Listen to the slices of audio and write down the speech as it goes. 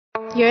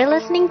You're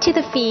listening to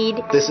The Feed.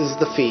 This is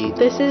The Feed.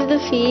 This is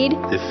The Feed.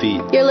 The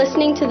Feed. You're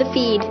listening to The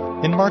Feed.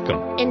 In Markham.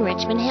 In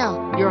Richmond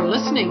Hill. You're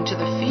listening to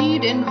The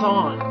Feed in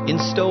Vaughan. In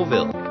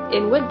Stouffville.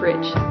 In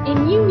Woodbridge.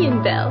 In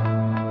Unionville.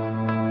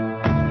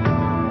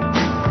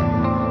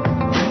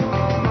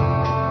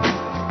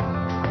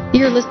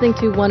 You're listening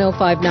to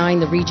 105.9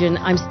 The Region.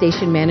 I'm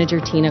Station Manager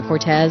Tina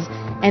Cortez,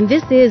 and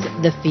this is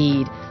The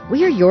Feed.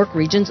 We are York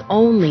Region's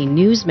only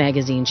news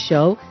magazine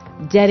show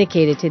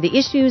dedicated to the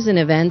issues and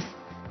events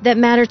that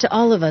matter to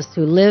all of us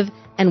who live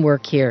and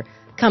work here.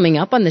 Coming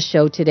up on the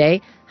show today,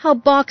 how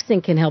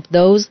boxing can help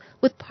those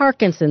with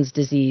Parkinson's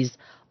disease.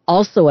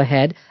 Also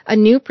ahead, a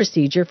new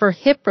procedure for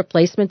hip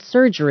replacement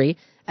surgery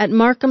at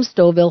Markham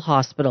Stouffville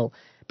Hospital.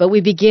 But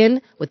we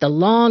begin with the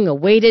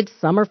long-awaited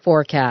summer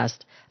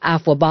forecast.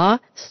 Afwaba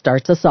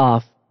starts us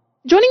off.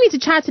 Joining me to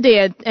chat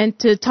today and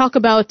to talk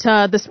about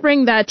the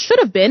spring that should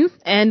have been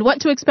and what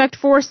to expect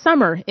for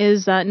summer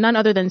is none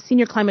other than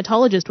senior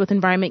climatologist with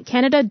Environment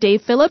Canada,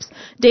 Dave Phillips.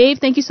 Dave,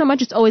 thank you so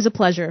much. It's always a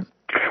pleasure.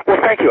 Well,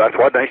 thank you,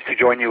 Aswad. Nice to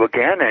join you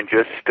again and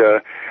just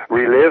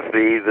relive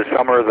the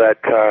summer that,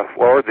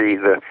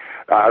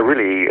 I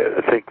really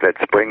think that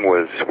spring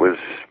was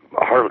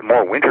hardly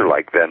more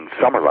winter-like than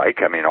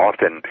summer-like. I mean,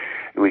 often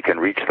we can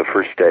reach the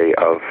first day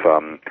of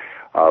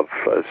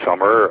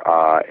summer,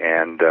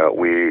 and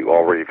we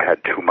already have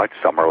had too much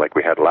summer like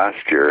we had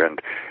last year, and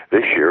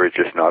this year is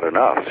just not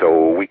enough.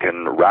 So we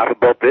can rap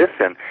about this,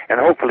 and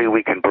hopefully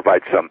we can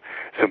provide some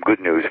good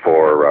news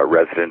for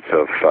residents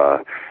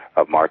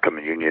of Markham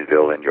and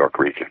Unionville and York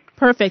Region.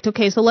 Perfect.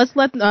 Okay, so let's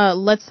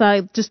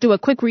just do a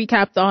quick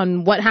recap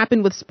on what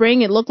happened with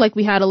spring. It looked like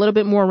we had a little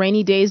bit more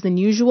rainy days than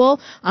usual.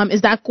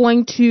 Is that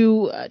going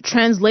to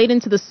translate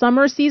into the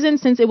summer season?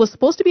 Since it was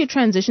supposed to be a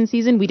transition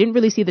season, we didn't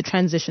really see the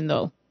transition,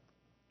 though.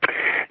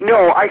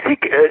 No, I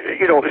think,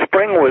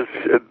 spring was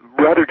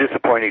rather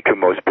disappointing to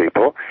most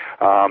people,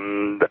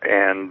 and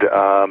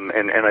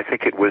I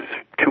think it was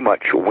too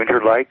much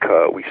winter-like.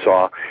 We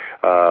saw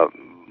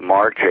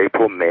March,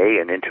 April, May,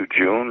 and into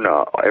June.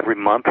 Every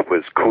month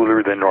was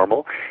cooler than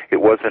normal.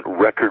 It wasn't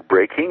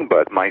record-breaking,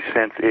 but my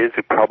sense is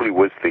it probably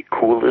was the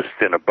coolest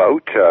in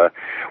about,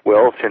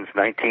 since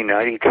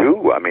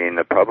 1992. I mean,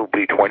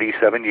 probably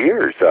 27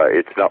 years.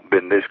 It's not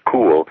been this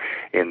cool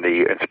in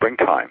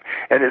springtime.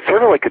 And it's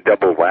sort of like a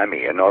double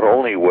whammy. And not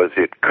only was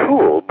it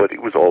cool, but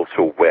it was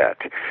also wet.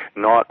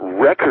 Not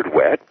record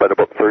wet, but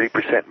about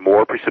 30%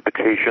 more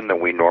precipitation than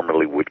we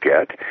normally would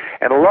get.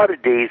 And a lot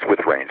of days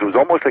with rain. So it was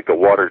almost like a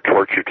water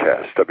torture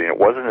test. I mean, it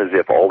wasn't as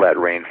if all that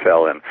rain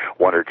fell in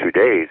 1 or 2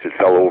 days. It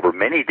fell over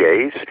many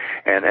days,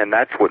 and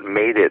that's what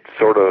made it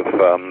sort of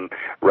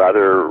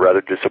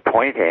rather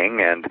disappointing.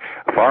 And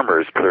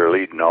farmers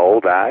clearly know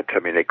that. I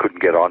mean, they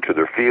couldn't get onto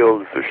their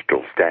fields. There's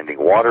still standing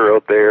water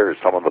out there.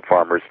 Some of the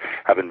farmers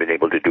haven't been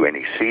able to do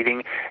any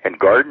seeding. And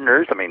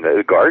gardeners, I mean,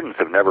 the gardens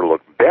have never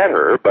looked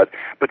better, but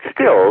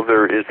still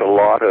there is a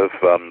lot of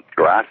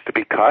grass to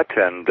be cut,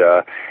 and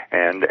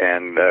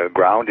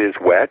ground is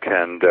wet,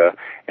 and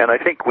I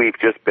think we've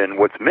just been,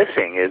 what's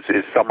missing is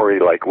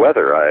summery-like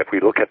weather. If we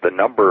look at the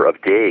number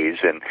of days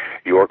in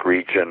York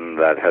Region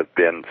that have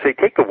been, say,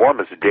 take the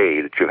warmest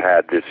day that you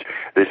had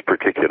this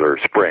particular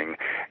spring,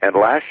 and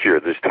last year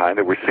this time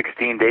there were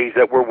 16 days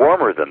that were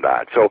warmer than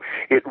that. So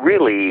it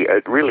really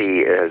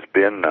has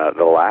been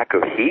the lack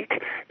of heat,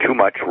 too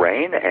much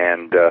rain,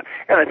 and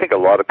I think a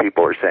lot of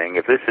people are saying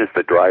if this is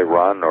the dry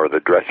run or the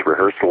dress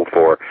rehearsal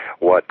for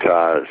what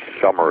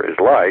summer is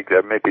like,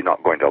 they're maybe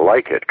not going to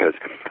like it, because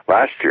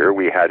last year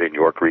we had in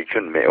York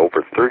Region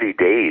over 30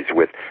 days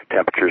with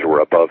temperatures were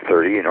above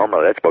 30, and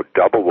normally that's about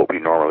double what we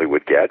normally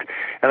would get.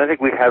 And I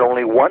think we've had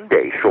only 1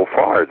 day so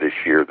far this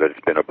year that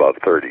it's been above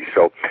 30.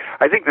 So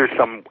I think there's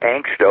some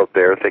angst out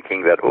there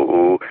thinking that,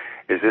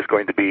 is this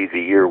going to be the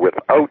year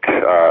without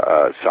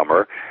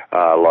summer?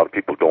 A lot of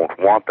people don't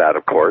want that,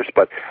 of course.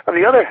 But on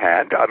the other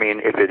hand, I mean,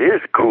 if it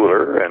is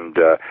cooler and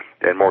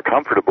more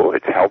comfortable,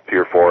 it's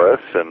healthier for us.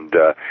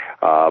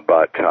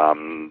 But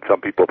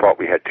some people thought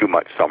we had too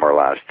much summer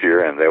last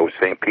year, and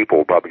people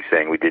were probably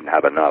saying we didn't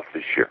have enough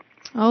this year.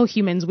 Oh,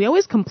 humans, we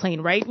always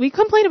complain, right? We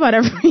complain about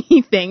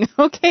everything.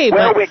 Okay,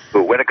 well, we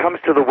do. When it comes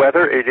to the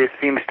weather, it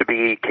seems to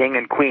be king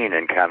and queen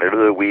in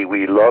Canada.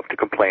 We love to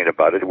complain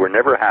about it. We're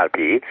never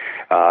happy.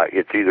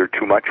 It's either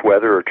too much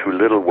weather or too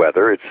little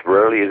weather. It's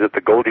rarely is it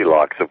the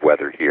Goldilocks of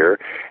weather here.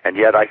 And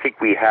yet I think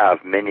we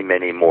have many,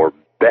 many more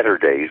better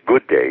days,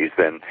 good days,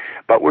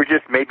 but we're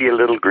just maybe a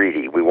little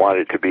greedy. We want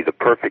it to be the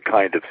perfect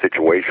kind of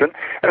situation.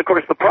 And of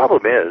course, the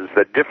problem is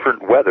that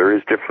different weather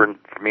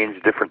means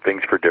different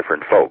things for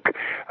different folk.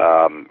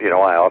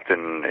 I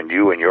often, and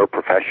you in your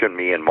profession,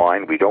 me and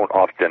mine, we don't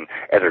often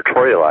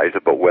editorialize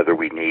about whether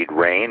we need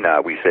rain.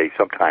 We say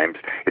sometimes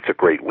it's a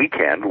great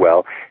weekend.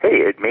 Well, hey,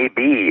 it may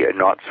be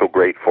not so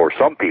great for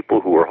some people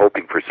who are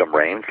hoping for some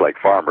rains, like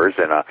farmers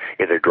in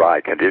a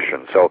dry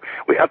condition. So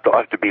we have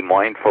to be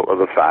mindful of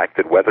the fact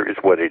that weather is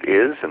what it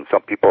is, and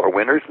some people are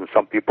winners and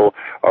some people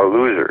are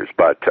losers.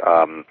 But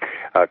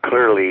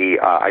clearly,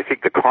 I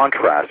think the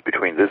contrast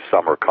between this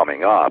summer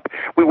coming up,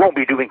 we won't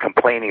be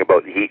complaining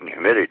about the heat and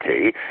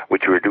humidity,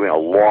 which we were doing a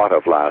lot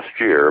of last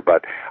year,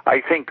 but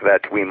I think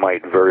that we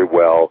might very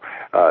well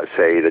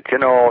say that,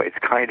 it's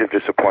kind of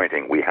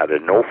disappointing. We had a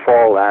no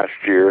fall last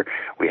year.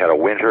 We had a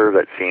winter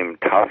that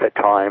seemed tough at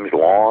times,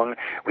 long.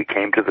 We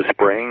came to the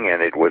spring,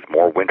 and it was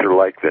more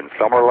winter-like than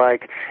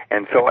summer-like.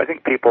 And so I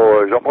think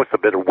there's almost a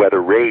bit of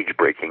weather rage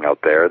breaking out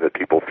there, that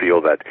people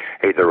feel that,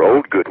 hey, they're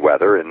owed good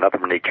weather, and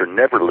Mother Nature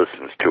never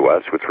listens to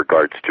us with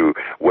regards to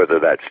whether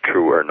that's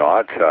true or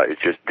not.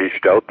 It's just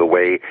dished out the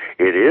way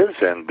it is,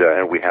 and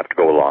we have to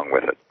go along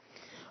with it.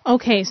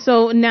 Okay,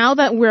 so now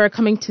that we're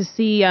coming to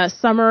see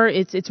summer,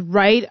 it's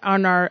right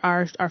on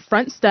our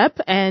front step,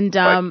 and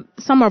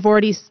some have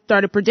already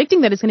started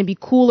predicting that it's going to be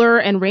cooler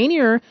and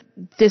rainier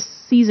this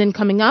season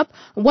coming up.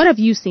 What have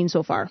you seen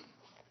so far?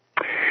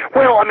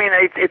 Well, I mean,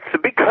 it's a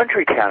big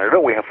country, Canada.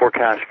 We have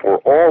forecasts for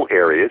all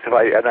areas, and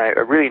I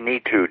really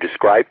need to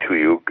describe to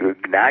you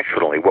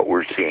nationally what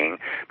we're seeing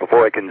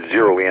before I can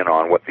zero in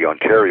on what the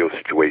Ontario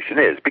situation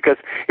is, because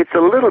it's a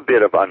little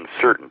bit of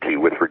uncertainty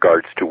with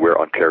regards to where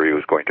Ontario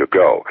is going to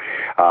go.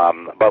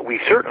 But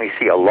we certainly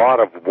see a lot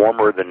of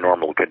warmer than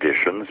normal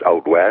conditions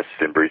out west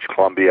in British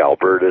Columbia,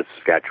 Alberta,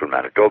 Saskatchewan,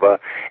 Manitoba,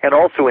 and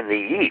also in the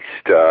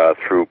east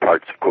through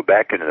parts of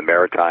Quebec and in the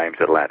Maritimes,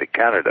 Atlantic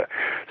Canada.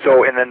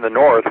 So, and then the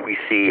north, we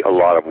see a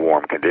lot of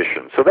warm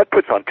conditions. So that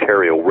puts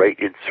Ontario right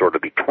in sort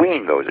of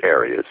between those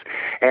areas.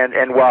 And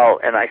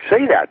I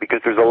say that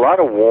because there's a lot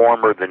of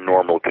warmer than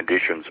normal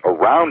conditions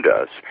around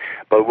us,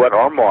 but what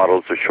our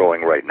models are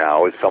showing right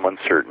now is some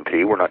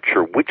uncertainty. We're not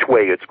sure which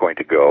way it's going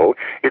to go.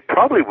 It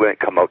probably won't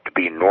come out to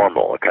be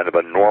normal, a kind of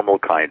a normal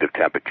kind of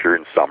temperature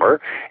in summer,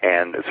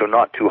 and so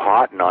not too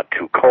hot, not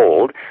too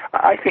cold.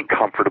 I think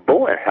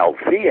comfortable and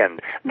healthy,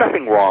 and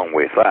nothing wrong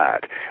with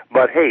that.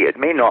 But hey, it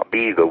may not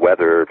be the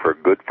weather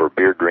good for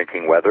beer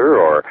drinking weather,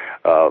 or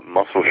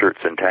muscle shirts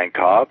and tank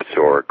tops,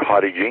 or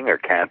cottaging or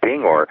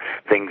camping, or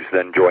things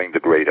enjoying the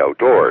great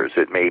outdoors.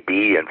 It may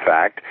be, in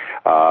fact,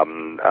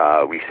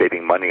 we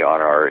saving money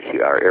on our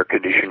air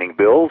conditioning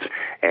bills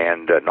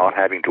and not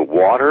having to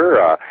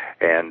water,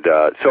 and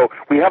so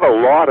we have a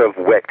lot of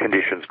wet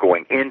conditions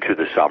going into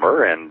the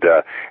summer, and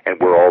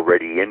we're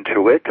already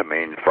into it. I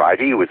mean,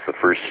 Friday was the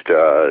first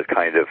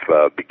kind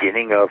of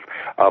beginning of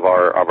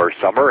our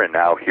summer, and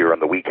now here on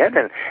the weekend,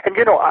 and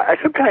I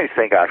sometimes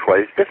think,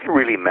 actually, it doesn't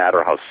really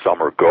matter how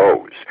summer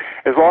goes,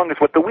 as long as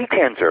what the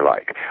weekends are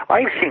like.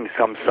 I've seen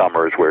some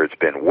summers where it's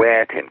been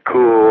wet and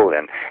cool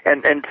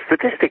and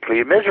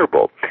statistically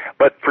miserable,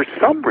 but for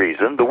some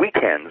reason the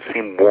weekends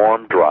seem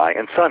warm, dry,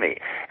 and sunny,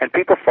 and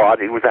people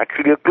thought it was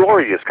actually a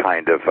glorious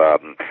kind of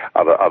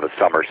a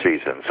summer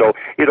season. So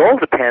it all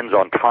depends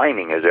on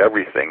timing, as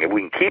everything. If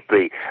we can keep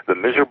the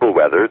miserable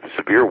weather, the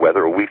severe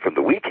weather away from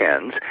the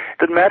weekends, it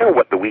doesn't matter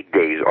what the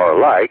weekdays are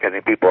like. I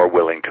think people are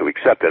willing to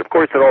accept it. Of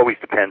course, it always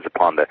depends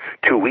upon the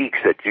 2 weeks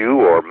that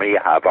you or me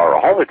have our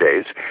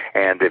holidays,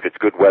 and if it's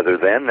good weather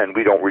then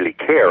we don't really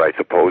care, I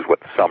suppose, what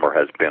the summer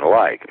has been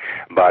like.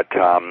 But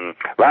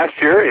last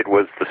year it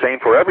was the same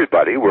for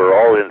everybody. We're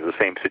all in the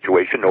same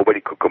situation.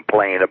 Nobody could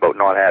complain about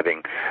not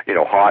having,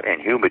 hot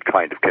and humid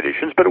kind of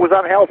conditions, but it was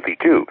unhealthy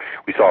too.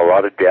 We saw a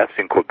lot of deaths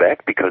in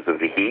Quebec because of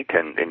the heat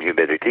and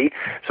humidity,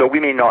 so we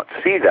may not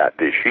see that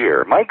this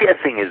year. My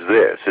guessing is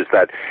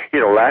that,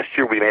 last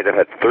year we may have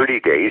had 30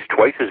 days,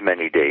 twice as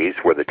many days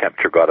where the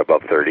temperature got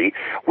above 30.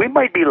 We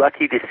might be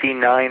lucky to see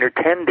 9 or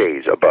 10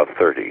 days above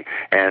 30,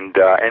 and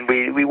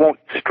we won't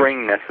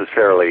string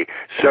necessarily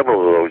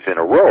several of those in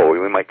a row.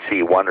 We might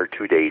see 1 or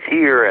 2 days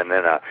here, and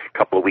then a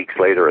couple of weeks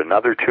later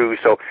another 2.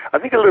 So I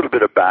think a little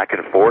bit of back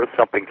and forth,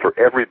 something for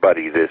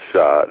everybody this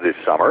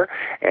summer,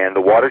 and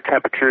the water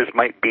temperatures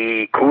might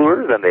be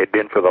cooler than they've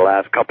been for the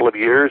last couple of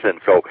years, and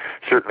so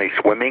certainly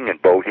swimming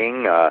and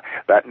boating,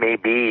 that may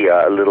be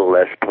a little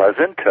less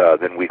pleasant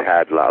than we've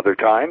had other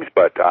times,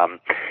 but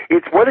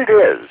it's what it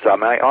is.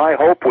 My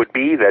hope would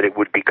be that it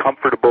would be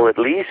comfortable at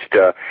least,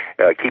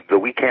 keep the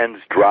weekends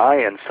dry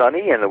and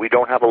sunny, and that we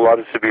don't have a lot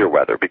of severe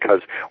weather,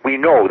 because we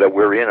know that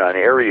we're in an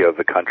area of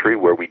the country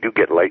where we do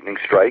get lightning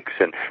strikes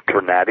and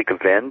tornadic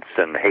events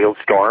and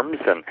hailstorms,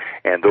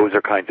 and those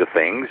are kinds of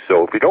things.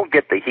 So if we don't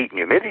get the heat and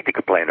humidity to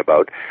complain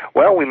about,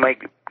 well, we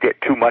might get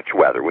too much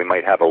weather. We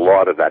might have a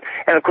lot of that.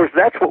 And of course,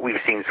 that's what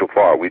we've seen so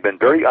far. We've been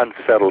very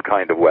unsettled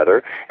kind of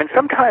weather, and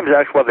sometimes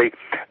actually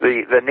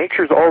the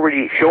nature's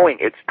already showing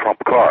its trump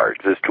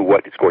cards as to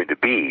what it's going to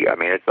be. I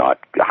mean, it's not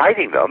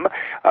hiding them.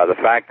 The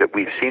fact that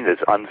we've seen this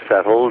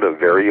unsettled,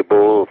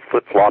 variable,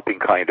 flip-flopping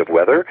kind of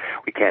weather,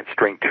 we can't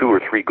string 2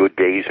 or 3 good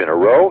days in a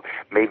row,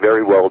 may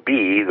very well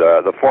be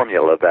the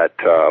formula that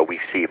we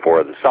see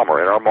for the summer,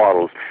 and our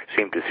models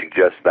seem to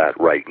suggest that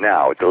right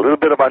now. It's a little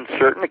bit of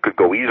uncertain. It could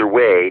go either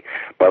way,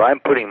 but I'm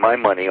putting my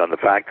money on the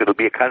fact that it'll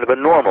be a kind of a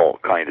normal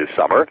kind of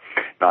summer.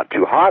 Not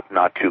too hot,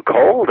 not too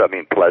cold. I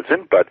mean,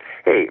 pleasant, but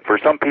hey, for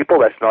some people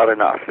that's not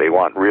enough. They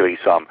want really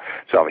some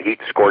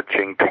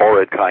heat-scorching,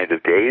 torrid kind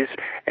of days,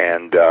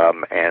 and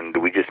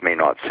we just may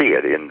not see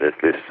it in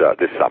this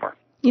summer.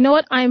 You know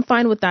what? I am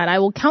fine with that. I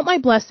will count my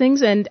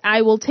blessings and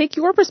I will take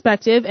your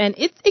perspective. And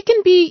it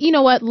can be, you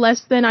know what,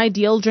 less than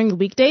ideal during the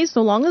weekdays. So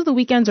long as the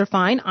weekends are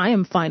fine, I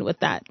am fine with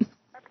that.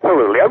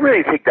 Absolutely. I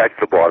really think that's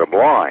the bottom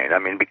line. I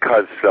mean,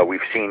 because we've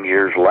seen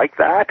years like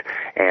that,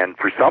 and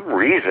for some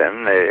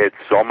reason, it's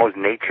almost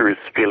nature is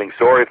feeling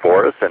sorry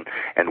for us,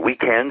 and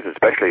weekends,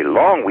 especially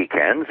long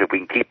weekends, if we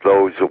can keep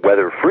those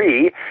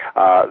weather-free,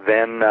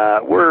 then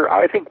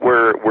I think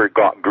we're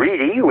got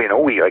greedy. You know,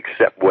 we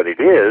accept what it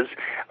is,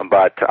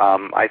 but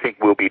I think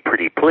we'll be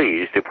pretty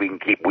pleased if we can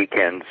keep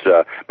weekends.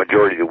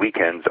 Majority of the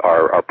weekends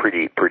are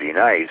pretty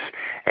nice,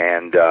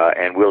 and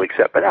we'll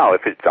accept. But now,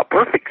 if it's a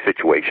perfect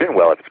situation,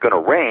 well, if it's going to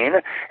rain,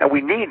 and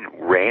we need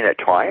rain at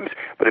times,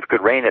 but if it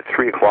could rain at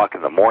 3 o'clock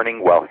in the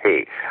morning, well,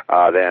 hey,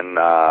 then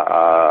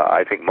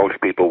I think most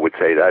people would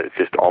say that it's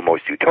just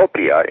almost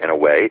utopia in a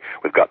way.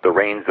 We've got the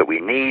rains that we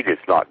need.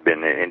 It's not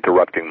been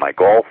interrupting my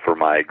golf or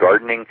my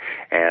gardening,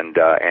 and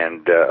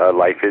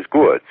life is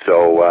good.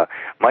 So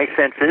my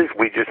sense is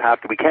we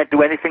can't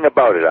do anything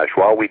about it,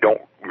 Ashwal. We don't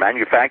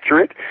manufacture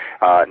it.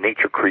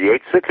 Nature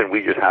creates it, and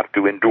we just have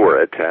to endure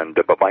it.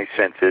 But my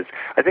sense is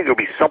I think there'll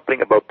be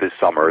something about this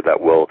summer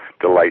that will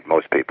delight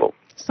most people.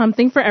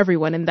 Something for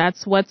everyone, and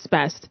that's what's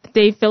best.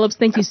 Dave Phillips,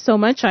 thank you so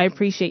much. I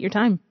appreciate your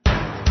time.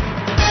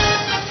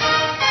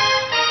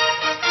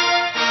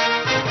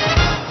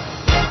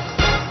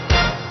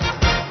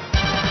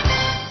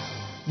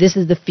 This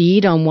is The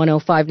Feed on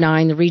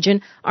 105.9 The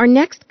Region. Our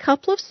next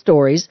couple of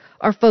stories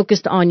are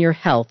focused on your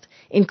health,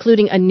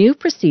 including a new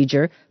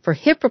procedure for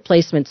hip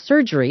replacement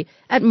surgery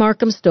at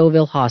Markham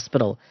Stouffville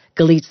Hospital.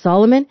 Galit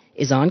Solomon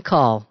is on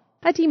call.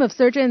 A team of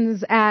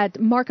surgeons at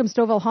Markham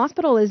Stouffville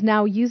Hospital is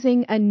now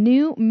using a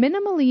new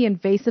minimally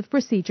invasive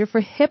procedure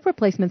for hip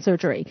replacement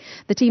surgery.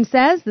 The team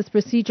says this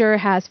procedure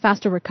has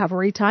faster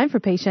recovery time for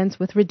patients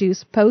with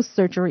reduced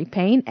post-surgery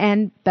pain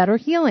and better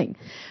healing.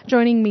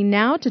 Joining me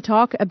now to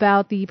talk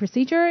about the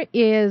procedure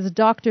is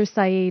Dr.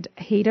 Saeed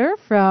Haider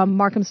from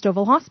Markham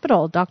Stouffville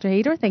Hospital. Dr.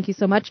 Haider, thank you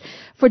so much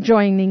for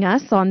joining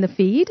us on The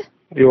Feed.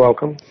 You're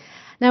welcome.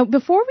 Now,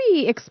 before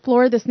we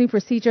explore this new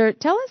procedure,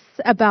 tell us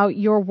about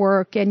your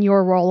work and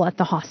your role at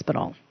the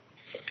hospital.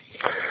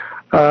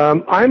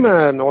 I'm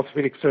an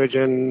orthopedic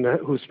surgeon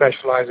who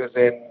specializes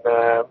in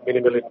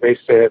minimally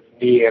invasive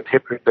knee and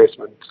hip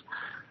replacements.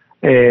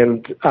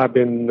 And I've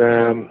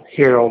been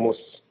here almost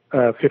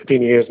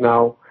 15 years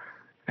now.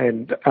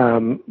 And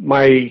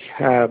my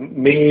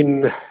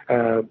main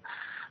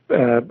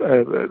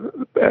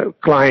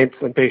clients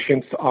and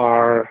patients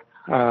are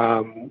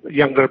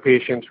younger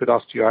patients with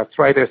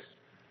osteoarthritis,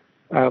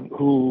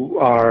 who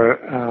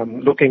are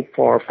looking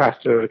for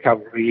faster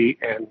recovery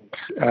and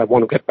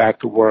want to get back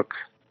to work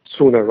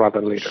sooner rather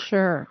than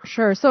later.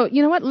 Sure. So,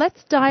 you know what?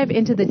 Let's dive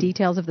into the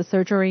details of the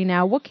surgery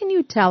now. What can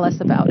you tell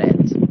us about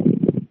it?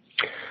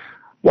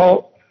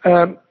 Well,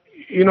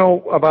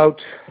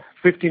 about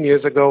 15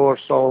 years ago or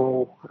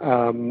so,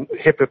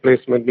 hip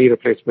replacement, knee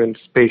replacement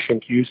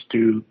patients used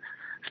to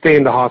stay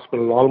in the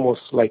hospital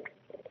almost like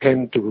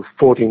 10 to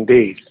 14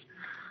 days.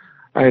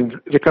 And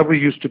recovery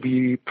used to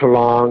be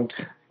prolonged,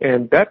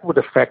 and that would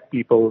affect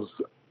people's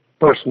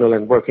personal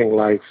and working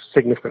life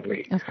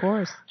significantly. Of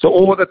course. So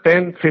over the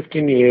 10,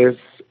 15 years,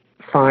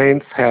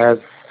 science has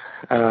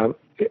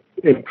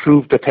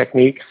improved the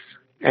techniques,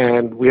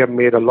 and we have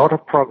made a lot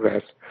of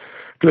progress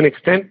to an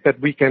extent that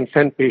we can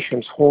send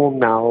patients home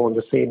now on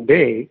the same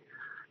day,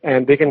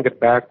 and they can get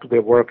back to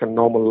their work and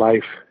normal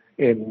life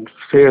in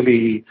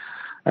fairly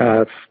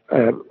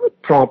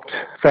prompt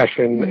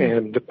fashion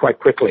and quite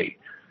quickly.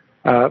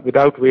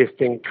 Without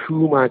wasting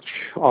too much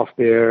of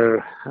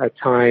their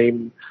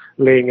time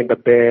laying in the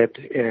bed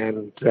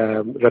and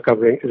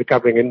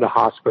recovering in the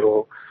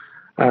hospital,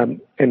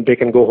 and they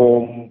can go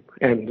home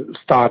and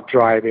start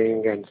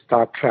driving and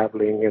start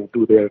traveling and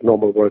do their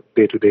normal work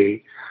day to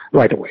day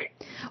right away.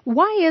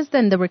 Why is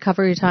then the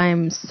recovery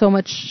time so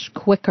much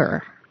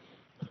quicker?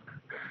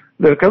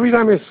 The recovery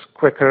time is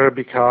quicker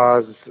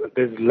because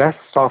there's less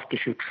soft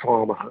tissue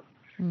trauma.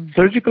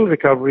 Surgical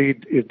recovery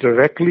is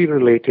directly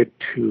related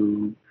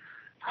to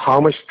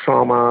how much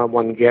trauma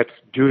one gets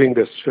during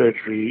the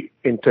surgery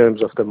in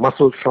terms of the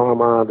muscle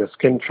trauma, the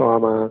skin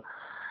trauma,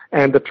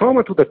 and the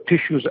trauma to the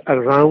tissues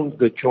around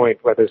the joint,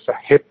 whether it's a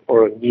hip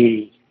or a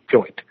knee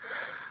joint.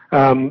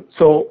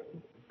 So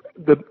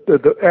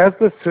as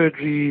the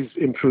surgeries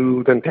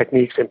improved and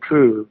techniques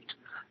improved,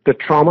 the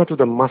trauma to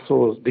the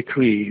muscles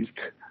decreased.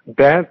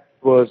 That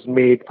was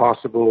made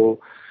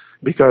possible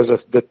because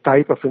of the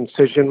type of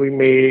incision we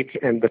make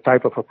and the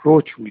type of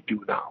approach we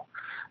do now.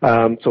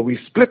 So we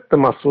split the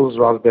muscles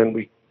rather than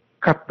we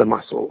cut the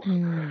muscles.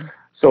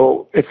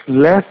 So it's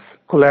less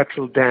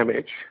collateral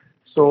damage.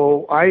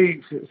 So I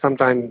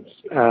sometimes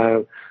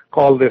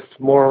call this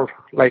more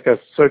like a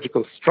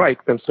surgical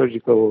strike than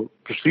surgical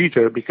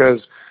procedure,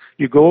 because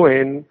you go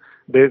in,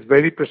 there's in a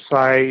very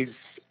precise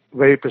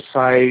way,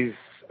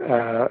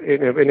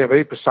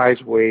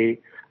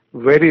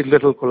 very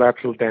little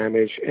collateral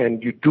damage,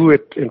 and you do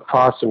it in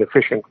fast and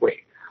efficient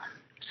way.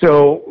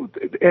 So,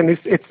 and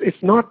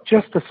it's not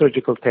just a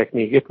surgical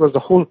technique. It was the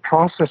whole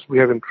process we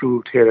have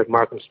improved here at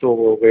Markham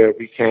Stouffville, where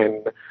we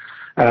can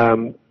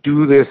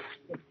do this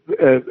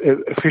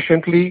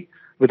efficiently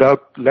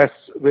without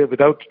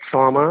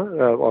trauma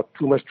or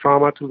too much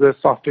trauma to the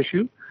soft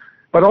tissue,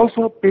 but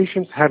also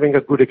patients having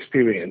a good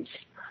experience.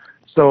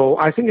 So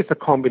I think it's a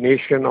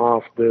combination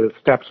of the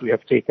steps we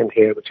have taken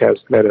here which has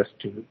led us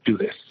to do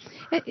this.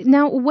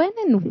 Now, when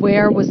and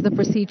where was the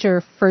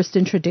procedure first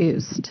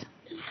introduced?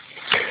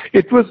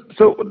 It was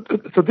so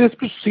this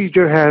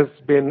procedure has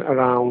been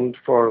around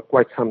for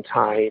quite some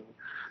time,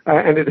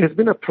 and it has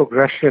been a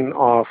progression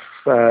of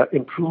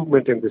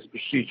improvement in this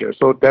procedure.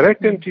 So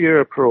direct anterior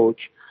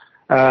approach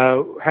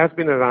has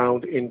been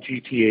around in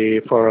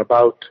GTA for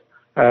about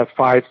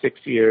 5-6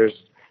 years.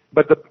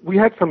 But we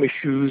had some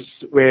issues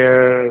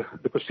where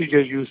the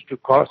procedure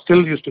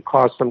still used to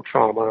cause some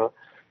trauma,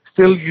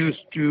 still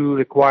used to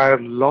require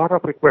a lot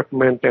of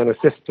equipment and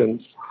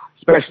assistance,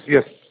 especially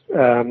a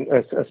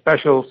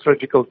special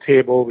surgical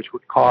table, which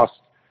would cost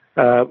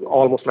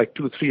almost like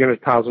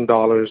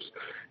 $200,000-$300,000.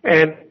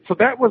 And so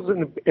that was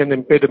an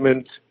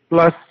impediment,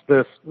 plus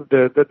the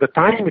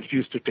time it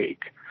used to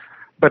take.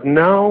 But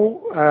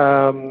now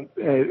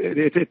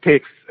it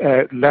takes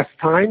less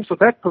time. So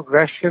that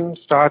progression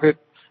started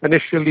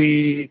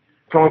initially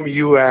from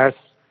U.S.,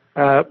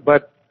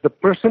 but the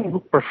person who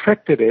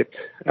perfected it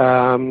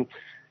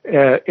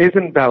is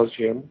in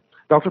Belgium.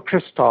 Dr.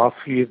 Christophe,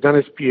 he's done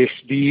his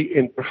PhD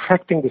in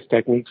perfecting this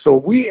technique. So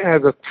we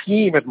as a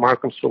team at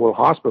Markham Stouffville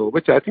Hospital,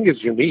 which I think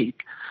is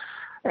unique,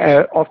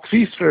 of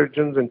 3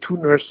 surgeons and 2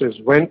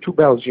 nurses went to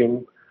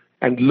Belgium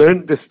and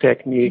learned this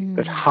technique,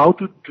 that how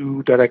to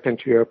do direct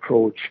anterior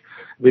approach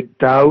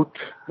without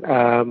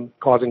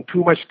causing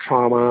too much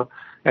trauma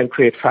and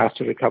create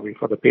faster recovery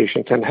for the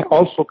patient, and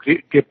also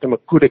give them a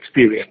good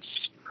experience.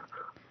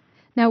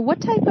 Now, what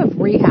type of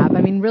rehab?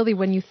 I mean, really,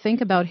 when you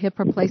think about hip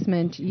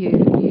replacement,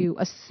 you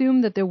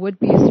assume that there would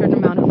be a certain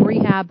amount of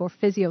rehab or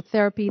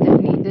physiotherapy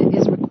that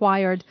is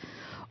required.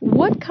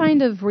 What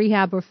kind of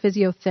rehab or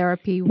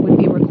physiotherapy would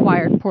be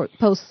required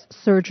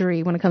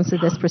post-surgery when it comes to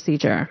this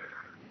procedure?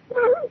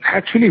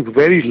 Actually,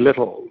 very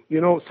little.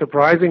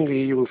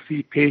 Surprisingly, you will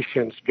see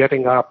patients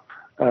getting up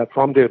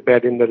from their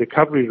bed in the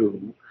recovery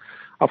room,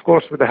 of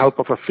course, with the help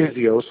of a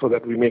physio, so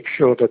that we make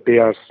sure that they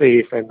are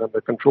safe and in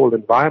a controlled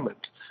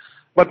environment.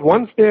 But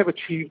once they have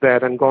achieved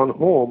that and gone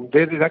home,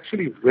 there is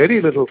actually very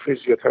little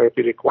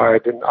physiotherapy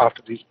required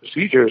after these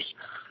procedures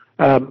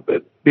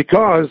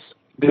because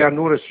there are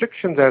no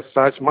restrictions as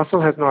such.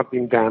 Muscle has not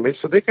been damaged,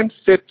 so they can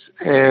sit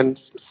and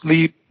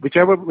sleep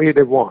whichever way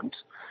they want.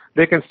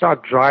 They can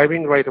start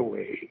driving right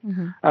away.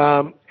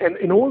 And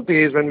in old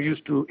days, when we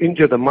used to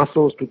injure the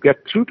muscles to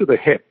get through to the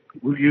hip,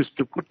 we used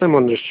to put them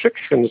on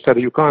restrictions that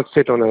you can't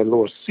sit on a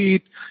lower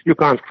seat, you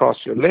can't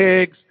cross your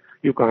legs,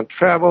 you can't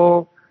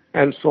travel,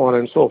 and so on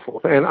and so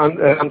forth, and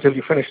until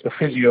you finish the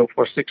physio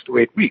for 6 to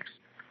 8 weeks.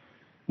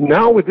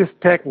 Now with this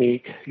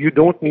technique, you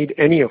don't need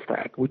any of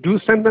that. We do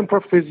send them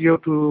for physio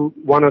to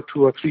 1 or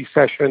 2 or 3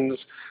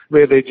 sessions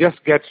where they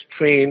just get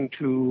trained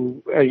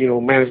to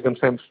manage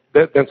themselves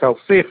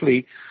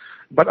safely.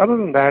 But other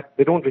than that,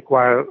 they don't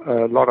require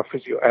a lot of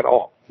physio at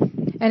all.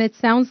 And it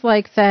sounds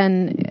like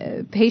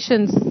then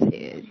patients,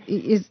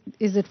 is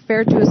it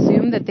fair to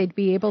assume that they'd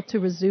be able to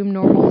resume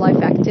normal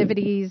life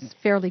activities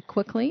fairly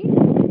quickly?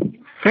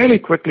 Fairly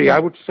quickly. I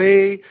would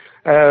say,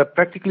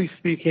 practically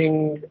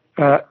speaking,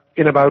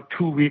 in about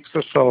 2 weeks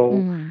or so,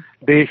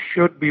 they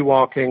should be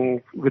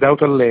walking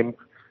without a limp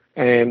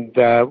and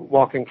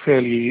walking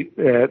fairly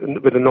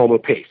with a normal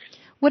pace.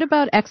 What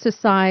about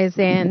exercise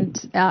and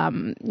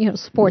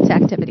sports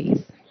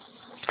activities?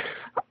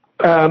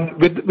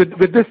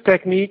 With this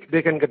technique,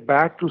 they can get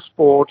back to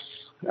sports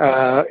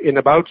in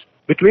about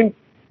between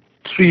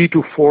 3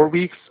 to 4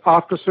 weeks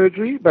after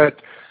surgery,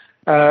 but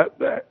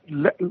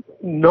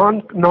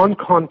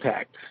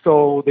non-contact.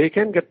 So they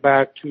can get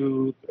back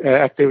to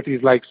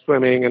activities like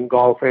swimming and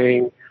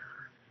golfing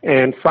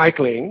and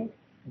cycling.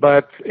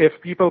 But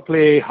if people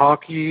play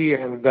hockey,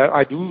 and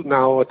I do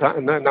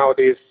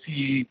nowadays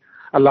see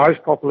a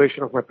large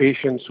population of my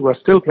patients who are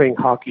still playing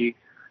hockey,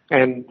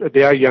 and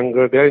they are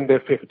younger, they're in their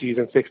 50s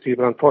and 60s,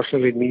 but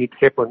unfortunately need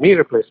hip or knee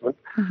replacement,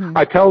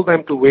 I tell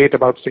them to wait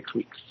about 6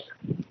 weeks.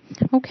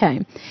 Okay.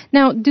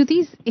 Now, do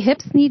these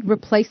hips need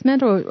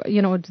replacement, or,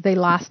 do they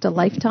last a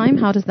lifetime?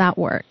 How does that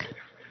work?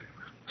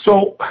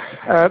 So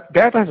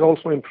that has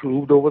also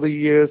improved over the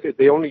years.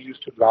 They only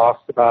used to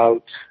last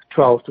about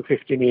 12 to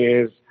 15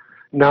 years.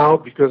 Now,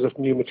 because of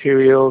new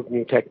materials,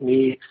 new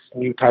techniques,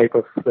 new type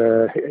of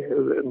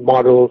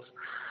models,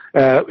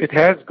 it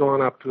has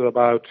gone up to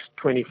about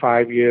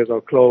 25 years or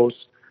close.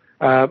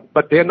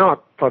 But they're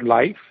not for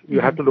life.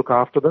 You have to look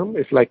after them.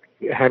 It's like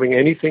having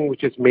anything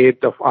which is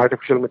made of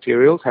artificial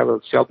materials have a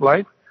shelf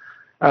life.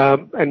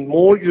 And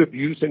more you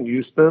abuse and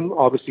use them,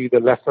 obviously the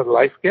lesser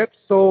life gets.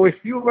 So if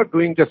you are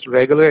doing just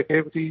regular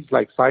activities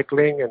like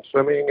cycling and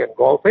swimming and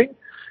golfing,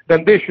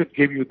 then they should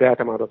give you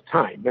that amount of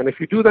time. And if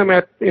you do them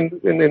in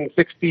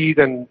 60s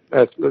and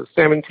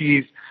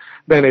 70s,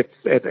 then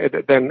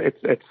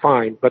it's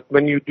fine. But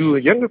when you do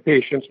younger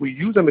patients, we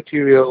use a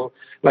material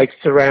like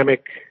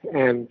ceramic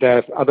and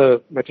other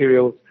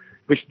materials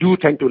which do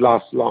tend to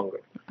last longer.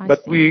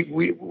 But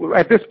we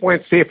at this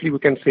point safely we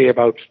can say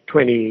about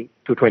 20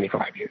 to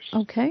 25 years.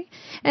 Okay.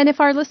 And if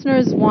our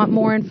listeners want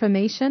more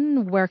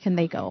information, where can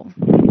they go?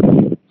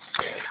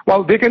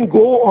 Well, they can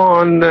go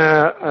on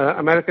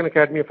American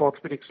Academy of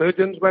Orthopedic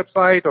Surgeons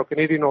website or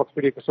Canadian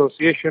Orthopedic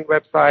Association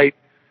website,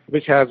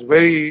 which has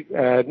very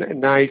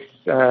nice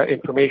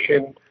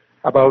information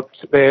about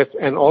this.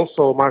 And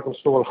also Markham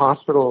Stouffville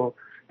Hospital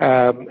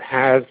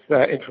has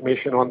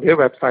information on their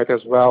website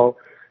as well,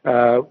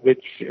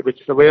 which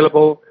is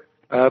available.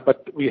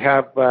 But we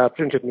have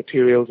printed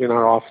materials in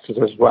our offices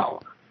as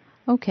well.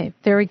 Okay,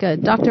 very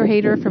good. Dr.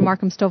 Hayter from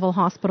Markham Stouffville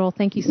Hospital,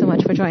 thank you so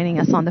much for joining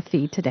us on the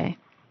feed today.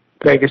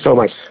 Thank you so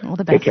much. All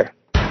the best. Take care.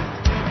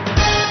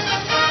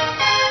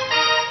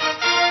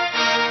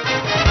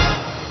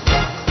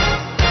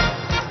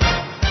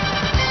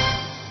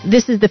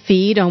 This is the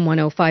feed on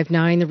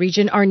 105.9 The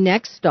Region. Our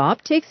next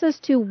stop takes us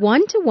to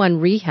one-to-one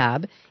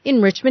rehab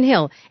in Richmond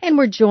Hill, and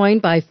we're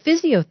joined by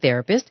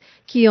physiotherapist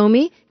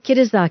Kiyomi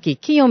Kitazaki.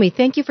 Kiyomi,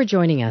 thank you for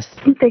joining us.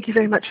 Thank you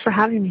very much for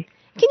having me.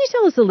 Can you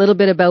tell us a little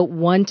bit about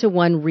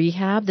one-to-one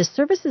rehab, the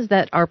services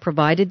that are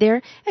provided there,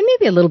 and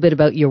maybe a little bit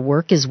about your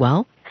work as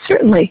well?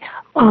 Certainly.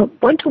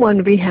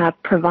 One-to-one rehab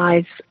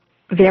provides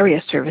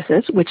various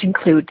services, which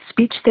include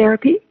speech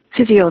therapy,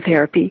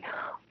 physiotherapy,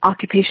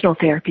 occupational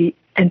therapy,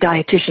 and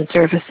dietitian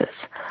services.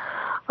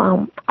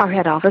 Our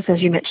head office, as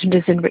you mentioned,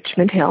 is in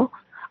Richmond Hill,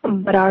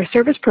 but our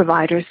service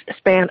providers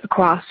span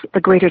across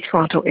the Greater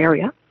Toronto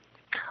area,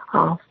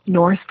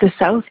 north to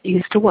south,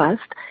 east to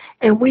west,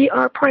 and we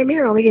are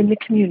primarily in the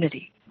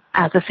community.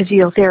 As a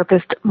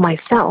physiotherapist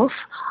myself,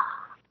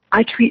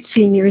 I treat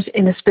seniors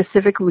in a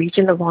specific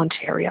region of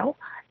Ontario,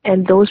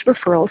 and those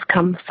referrals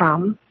come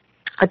from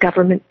a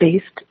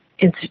government-based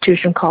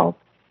institution called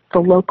the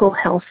Local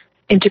Health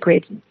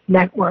Integrated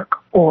Network,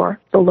 or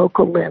the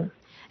local LHIN.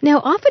 Now,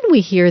 often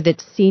we hear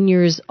that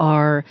seniors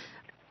are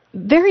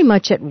very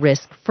much at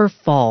risk for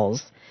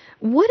falls.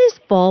 What is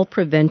fall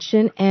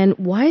prevention, and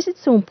why is it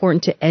so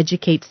important to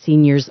educate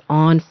seniors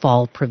on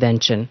fall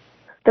prevention?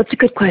 That's a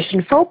good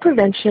question. Fall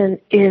prevention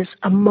is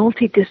a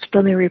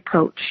multidisciplinary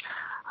approach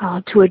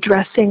to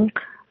addressing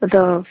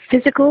the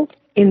physical,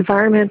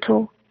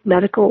 environmental,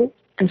 medical,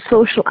 and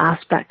social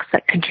aspects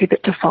that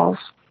contribute to falls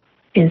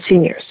in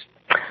seniors.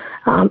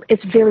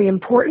 It's very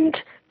important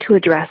to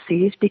address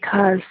these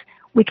because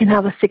we can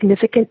have a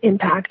significant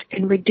impact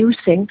in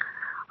reducing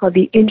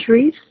the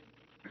injuries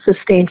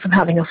sustained from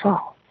having a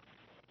fall.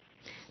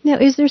 Now,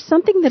 is there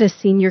something that a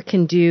senior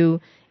can do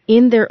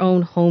in their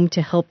own home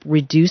to help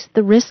reduce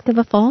the risk of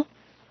a fall?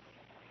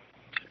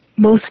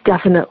 Most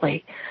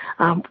definitely.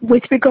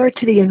 With regard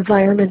to the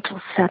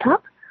environmental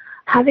setup,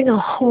 having a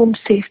home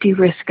safety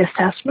risk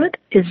assessment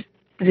is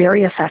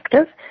very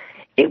effective.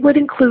 It would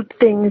include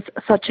things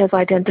such as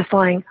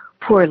identifying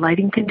poor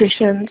lighting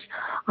conditions,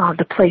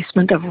 the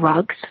placement of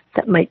rugs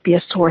that might be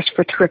a source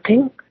for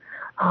tripping,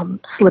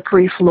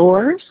 slippery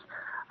floors,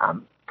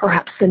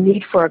 perhaps the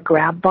need for a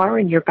grab bar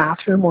in your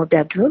bathroom or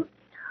bedroom,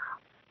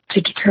 to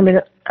determine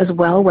as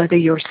well whether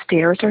your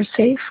stairs are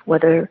safe,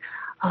 whether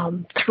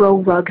throw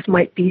rugs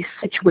might be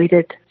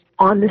situated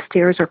on the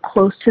stairs or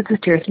close to the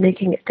stairs,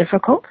 making it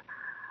difficult.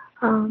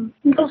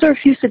 Those are a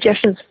few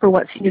suggestions for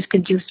what seniors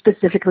can do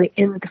specifically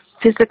in the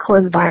physical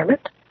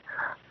environment.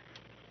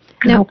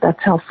 I hope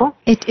that's helpful.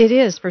 It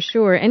is, for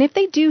sure. And if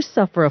they do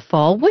suffer a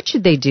fall, what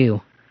should they do?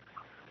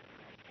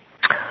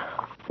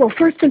 Well,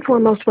 first and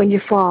foremost, when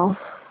you fall,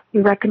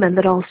 we recommend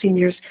that all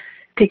seniors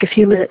take a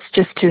few minutes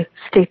just to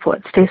stay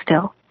put, stay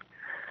still.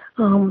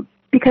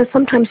 Because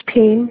sometimes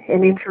pain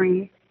and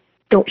injury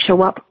don't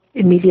show up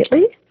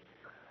immediately.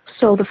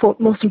 So the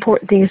most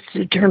important thing is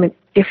to determine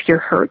if you're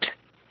hurt.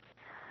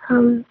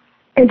 And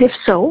if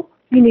so,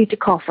 you need to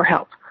call for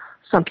help.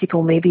 Some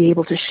people may be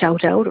able to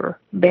shout out or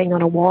bang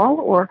on a wall,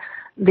 or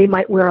they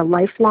might wear a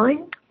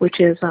lifeline, which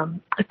is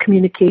a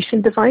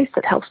communication device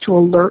that helps to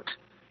alert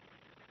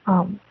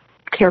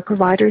care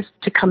providers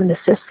to come and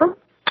assist them.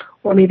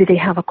 Or maybe they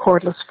have a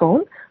cordless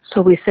phone.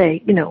 So we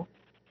say,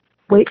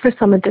 wait for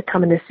someone to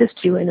come and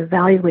assist you and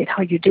evaluate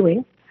how you're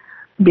doing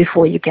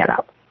before you get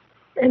up.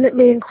 And it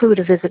may include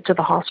a visit to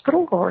the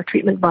hospital or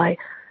treatment by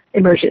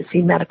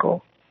emergency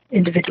medical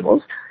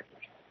individuals.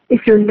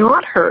 If you're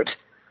not hurt,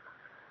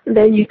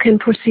 then you can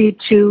proceed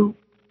to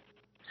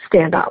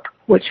stand up,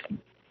 which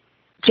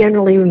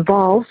generally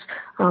involves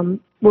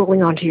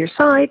rolling onto your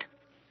side,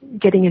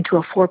 getting into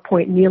a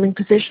 4-point kneeling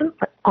position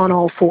on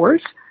all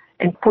fours,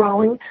 and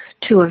crawling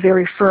to a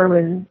very firm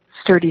and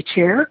sturdy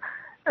chair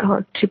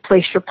to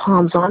place your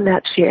palms on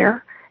that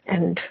chair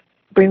and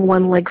bring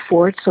one leg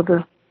forward so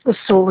the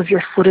sole of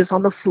your foot is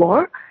on the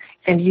floor,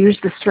 and use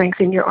the strength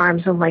in your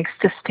arms and legs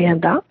to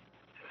stand up.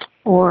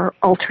 Or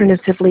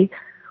alternatively,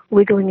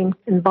 wiggling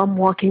and bum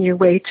walking your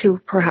way to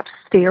perhaps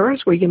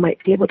stairs where you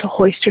might be able to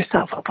hoist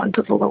yourself up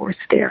onto the lower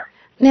stair.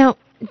 Now,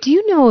 Do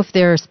you know if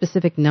there are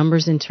specific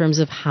numbers in terms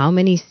of how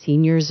many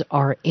seniors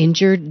are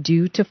injured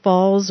due to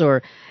falls,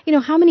 or,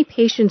 how many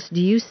patients do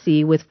you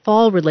see with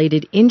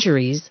fall-related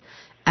injuries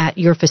at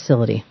your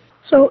facility?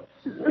 So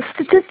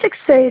statistics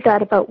say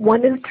that about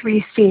 1 in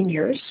 3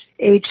 seniors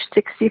aged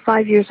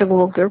 65 years or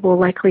older will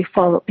likely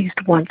fall at least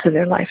once in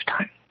their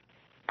lifetime.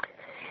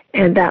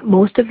 And that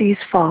most of these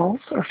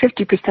falls, or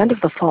 50% of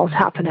the falls,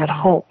 happen at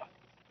home.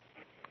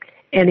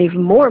 And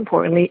even more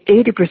importantly,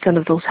 80%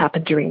 of those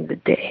happen during the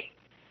day.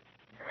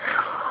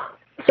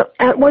 So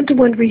at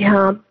one-to-one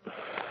rehab,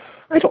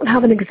 I don't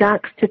have an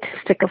exact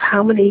statistic of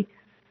how many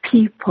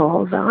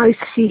people that I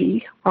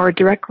see are a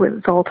direct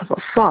result of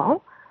a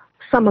fall.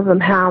 Some of them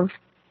have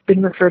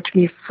been referred to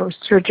me for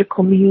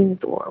surgical means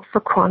or for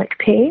chronic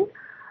pain.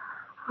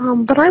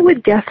 But I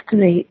would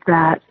guesstimate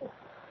that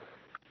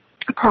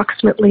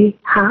approximately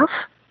half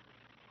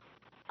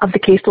of the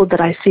caseload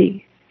that I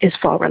see is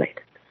fall-related.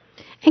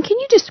 And can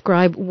you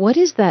describe what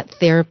is that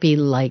therapy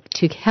like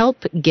to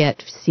help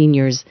get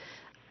seniors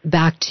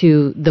back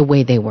to the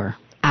way they were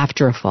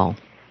after a fall?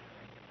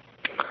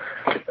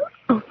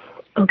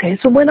 Okay,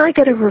 so when I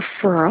get a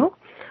referral,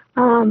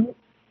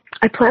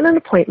 I plan an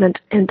appointment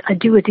and I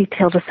do a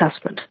detailed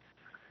assessment.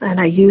 And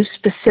I use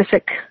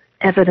specific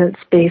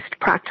evidence-based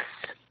practice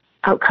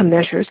outcome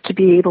measures to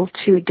be able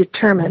to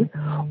determine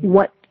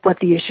what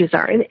the issues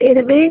are. And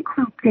it may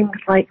include things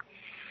like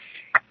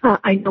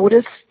I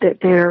notice that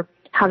they're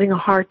having a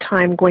hard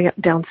time going up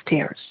and down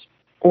stairs,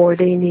 or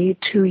they need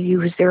to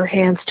use their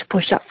hands to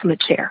push up from a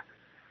chair,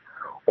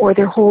 or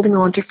they're holding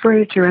on to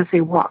furniture as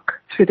they walk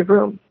through the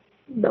room.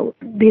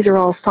 These are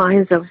all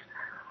signs of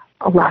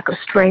a lack of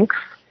strength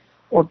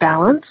or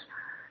balance.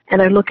 And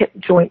I look at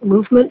joint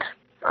movement,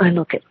 I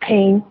look at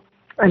pain,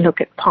 I look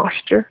at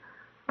posture,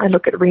 I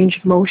look at range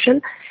of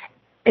motion.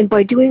 And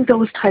by doing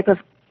those type of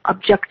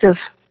objective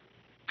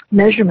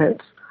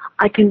measurements,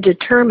 I can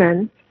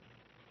determine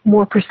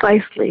more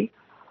precisely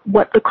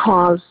what the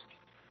cause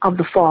of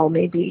the fall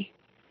may be.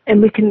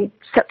 And we can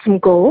set some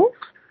goals,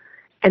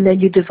 and then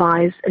you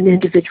devise an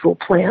individual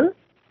plan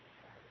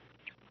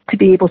to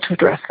be able to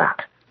address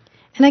that.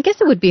 And I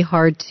guess it would be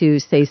hard to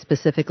say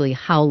specifically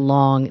how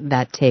long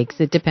that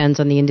takes. It depends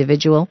on the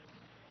individual.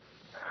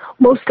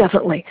 Most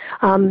definitely.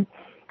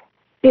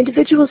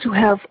 Individuals who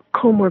have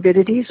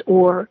comorbidities,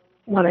 or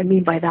what I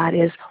mean by that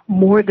is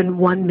more than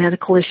one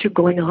medical issue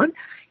going on.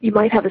 You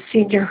might have a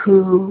senior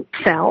who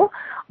fell,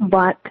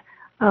 but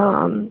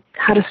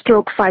had a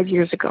stroke 5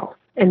 years ago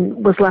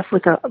and was left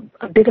with a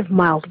bit of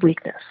mild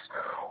weakness.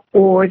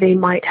 Or they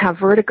might have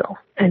vertigo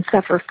and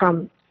suffer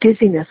from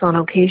dizziness on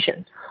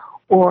occasion,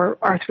 or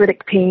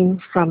arthritic pain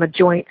from a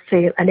joint,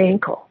 say an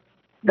ankle,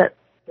 that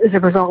is a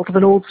result of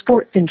an old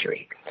sports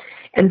injury.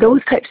 And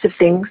those types of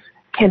things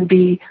can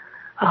be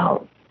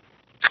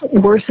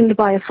worsened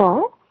by a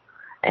fall,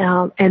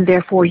 and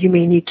therefore you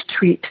may need to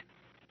treat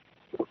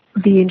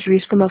the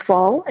injuries from a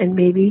fall and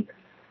maybe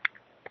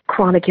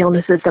chronic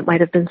illnesses that might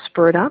have been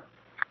spurred up.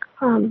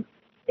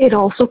 It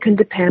also can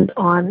depend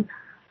on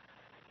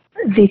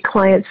the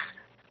client's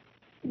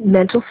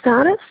mental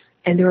status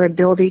and their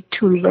ability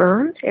to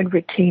learn and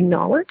retain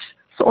knowledge.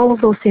 So all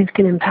of those things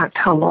can impact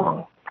how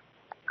long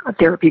a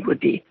therapy would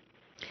be.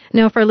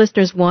 Now, if our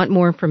listeners want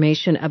more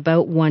information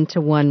about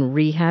one-to-one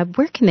rehab,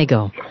 where can they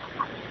go?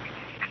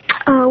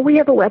 We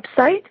have a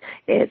website.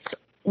 It's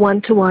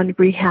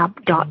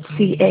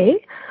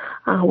one-to-one-rehab.ca,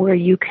 where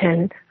you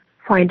can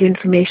find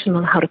information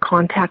on how to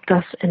contact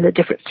us and the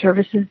different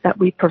services that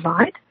we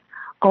provide.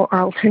 Or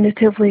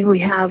alternatively, we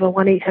have a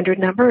 1-800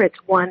 number. It's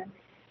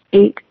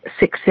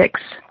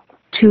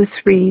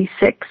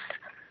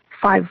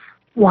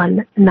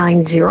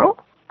 1-866-236-5190.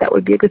 That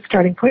would be a good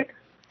starting point.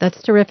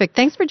 That's terrific.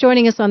 Thanks for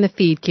joining us on The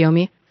Feed,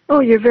 Kiyomi.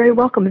 Oh, you're very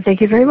welcome, and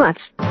thank you very much.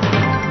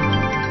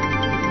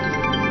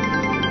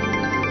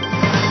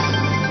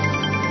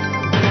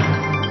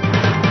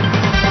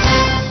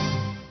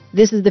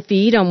 This is The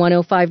Feed on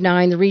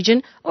 105.9 The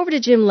Region. Over to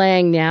Jim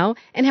Lang now,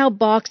 and how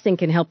boxing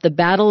can help the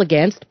battle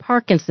against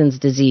Parkinson's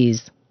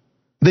disease.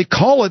 They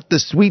call it the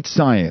sweet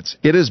science.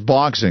 It is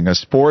boxing, a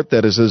sport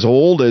that is as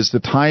old as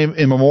the time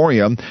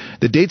immemorial,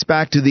 that dates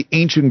back to the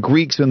ancient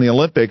Greeks and the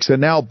Olympics,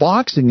 and now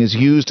boxing is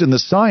used in the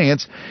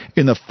science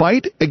in the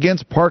fight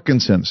against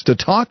Parkinson's. To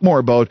talk more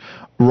about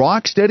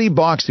rock-steady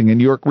boxing in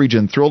York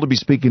Region, thrilled to be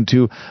speaking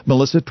to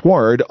Melissa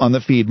Tward on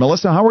The Feed.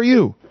 Melissa, how are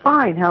you?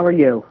 Fine. How are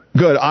you?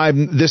 Good.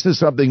 This is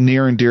something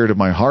near and dear to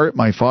my heart.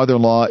 My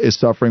father-in-law is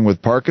suffering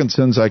with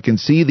Parkinson's. I can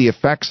see the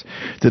effects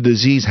the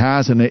disease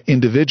has on an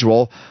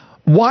individual.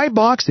 Why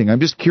boxing? I'm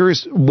just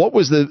curious, what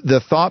was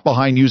the thought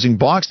behind using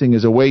boxing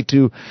as a way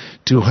to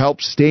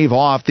help stave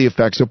off the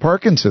effects of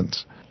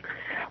Parkinson's?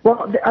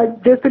 Well,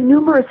 there's been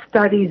numerous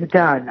studies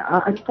done.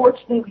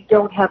 Unfortunately, we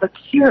don't have a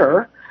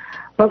cure,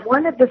 but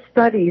one of the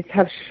studies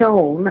have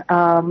shown,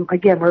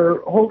 again,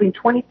 we're holding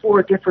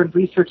 24 different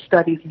research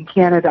studies in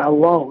Canada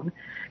alone,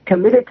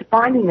 committed to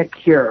finding a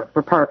cure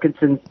for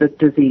Parkinson's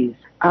disease.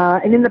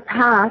 And in the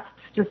past,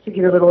 just to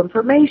give you a little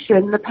information,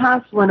 in the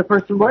past when a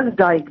person was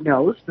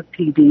diagnosed with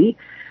PD,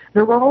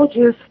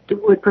 neurologists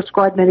would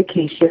prescribe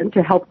medication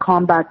to help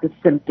combat the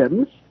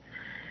symptoms,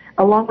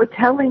 along with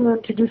telling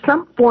them to do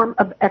some form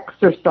of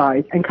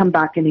exercise and come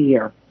back in a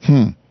year.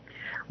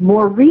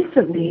 More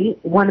recently,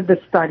 one of the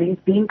studies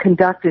being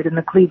conducted in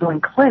the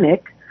Cleveland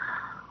Clinic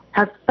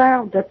has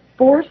found that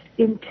forced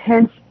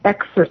intense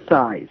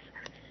exercise,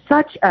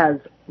 such as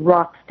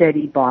rock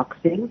steady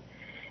boxing,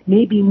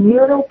 may be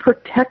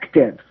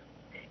neuroprotective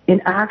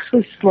in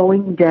actually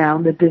slowing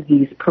down the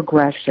disease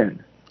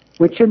progression,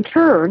 which in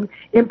turn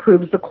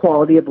improves the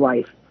quality of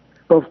life,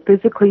 both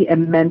physically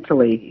and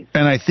mentally.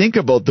 And I think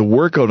about the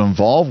workout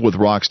involved with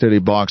rock steady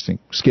boxing,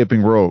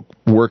 skipping rope,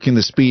 working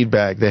the speed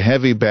bag, the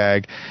heavy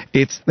bag.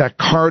 It's that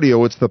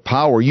cardio, it's the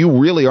power. You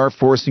really are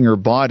forcing your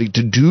body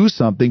to do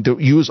something, to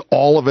use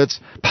all of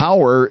its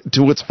power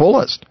to its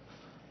fullest.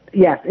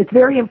 Yes, it's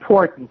very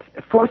important.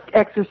 Forced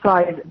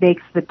exercise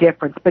makes the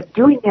difference. But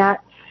doing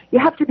that, you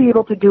have to be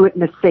able to do it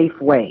in a safe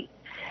way,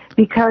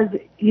 because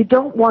you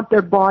don't want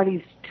their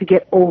bodies to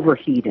get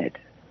overheated.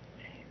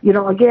 You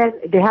know, again,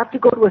 they have to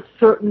go to a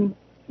certain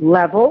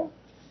level,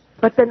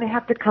 but then they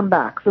have to come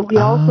back. So we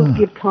also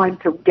give time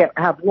to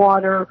have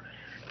water,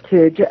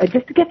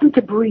 just to get them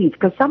to breathe.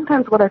 Because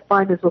sometimes what I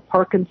find is with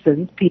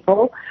Parkinson's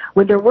people,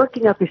 when they're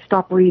working out, they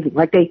stop breathing.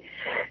 Like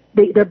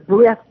their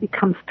breath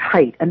becomes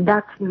tight, and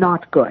that's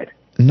not good.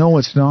 No,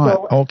 it's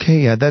not. So,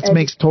 okay, yeah, that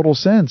makes total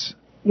sense.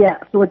 Yeah,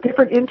 so at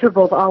different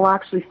intervals, I'll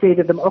actually say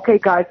to them, okay,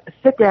 guys,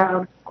 sit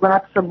down,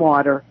 grab some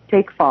water,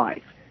 take 5.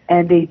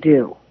 And they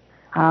do.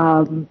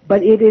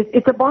 But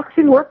it's a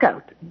boxing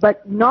workout.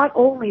 But not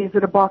only is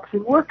it a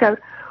boxing workout,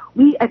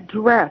 we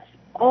address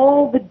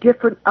all the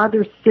different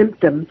other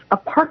symptoms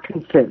of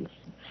Parkinson's: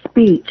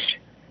 speech,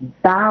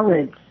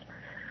 balance,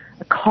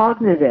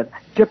 cognitive,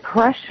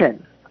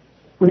 depression,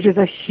 which is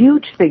a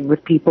huge thing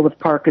with people with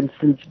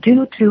Parkinson's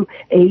due to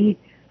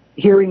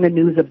hearing the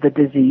news of the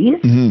disease,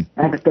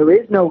 and if there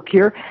is no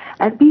cure,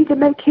 and B, the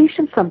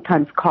medication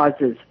sometimes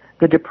causes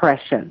the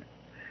depression.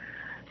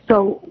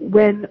 So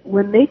when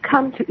they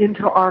come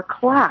into our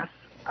class,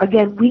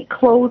 again, we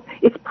close,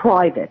 it's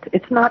private.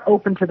 It's not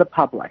open to the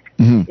public.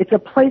 It's a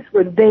place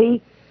where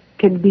they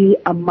can be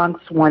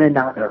amongst one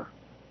another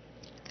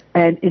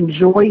and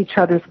enjoy each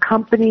other's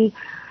company.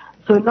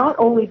 So not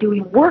only do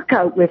we work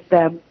out with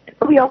them,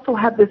 but we also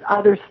have this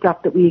other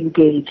stuff that we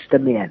engage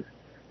them in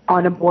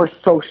on a more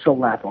social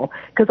level,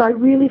 because I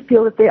really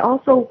feel that they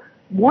also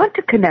want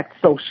to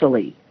connect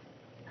socially.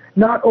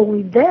 Not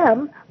only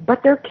them,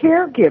 but their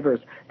caregivers,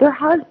 their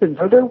husbands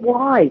or their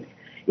wives.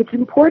 It's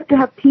important to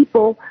have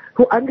people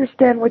who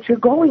understand what you're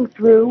going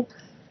through,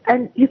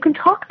 and you can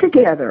talk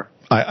together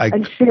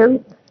and share.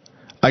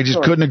 I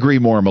just couldn't agree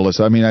more,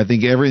 Melissa. I mean, I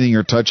think everything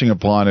you're touching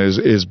upon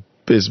is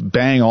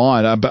bang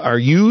on. Are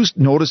you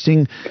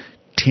noticing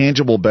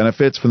tangible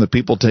benefits from the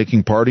people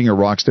taking part in your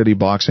Rocksteady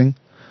boxing?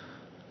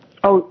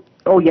 Oh,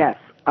 yes.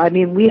 I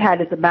mean,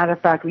 as a matter of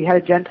fact, we had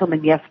a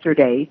gentleman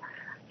yesterday.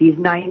 He's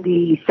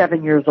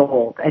 97 years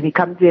old, and he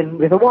comes in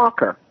with a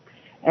walker.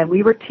 And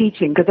we were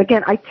teaching, because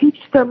again, I teach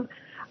them,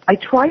 I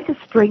try to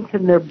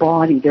strengthen their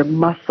body, their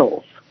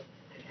muscles,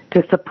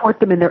 to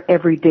support them in their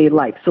everyday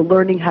life. So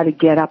learning how to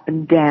get up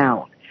and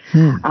down,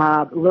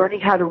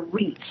 learning how to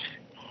reach.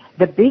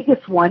 The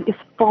biggest one is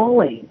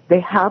falling.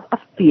 They have a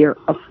fear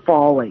of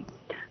falling.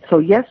 So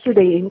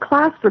yesterday in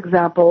class, for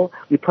example,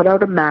 we put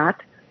out a mat,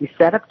 we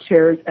set up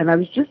chairs, and I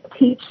was just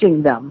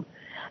teaching them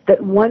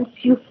that once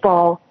you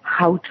fall,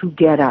 how to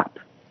get up.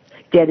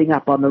 Getting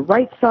up on the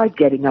right side,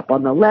 getting up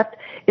on the left.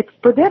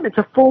 For them, it's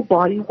a full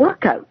body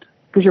workout,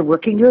 because you're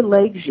working your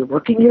legs, you're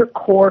working your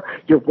core,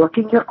 you're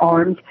working your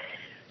arms.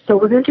 So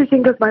it was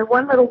interesting, because my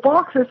one little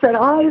boxer said,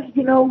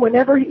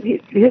 whenever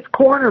his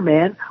corner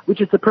man,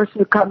 which is the person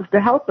who comes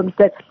to help him,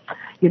 said,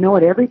 you know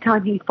what, every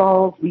time he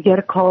falls, we get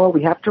a call,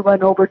 we have to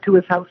run over to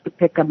his house to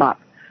pick him up.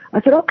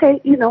 I said,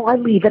 okay, I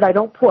leave it, I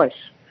don't push.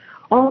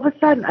 All of a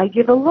sudden, I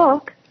give a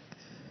look,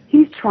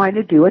 he's trying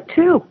to do it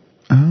too.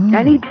 Oh.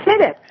 And he did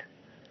it.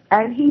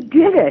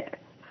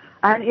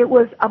 And it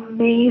was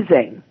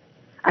amazing.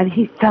 And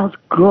he felt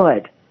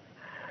good.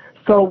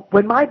 So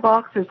when my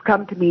boxers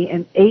come to me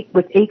and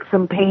with aches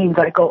and pains,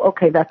 I go,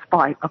 okay, that's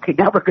fine. Okay,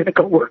 now we're going to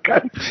go work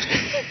out.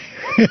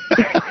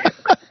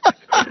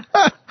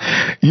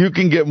 You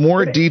can get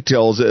more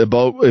details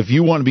about, if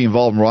you want to be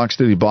involved in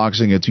Rocksteady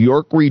Boxing, it's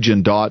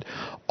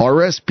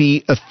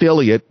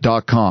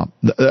yorkregion.rsbaffiliate.com.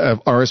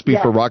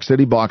 RSB for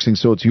Rocksteady Boxing,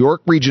 so it's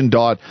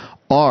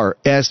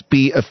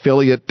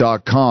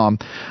yorkregion.rsbaffiliate.com.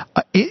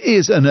 It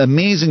is an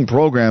amazing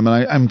program,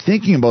 and I'm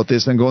thinking about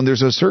this and going,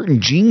 there's a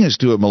certain genius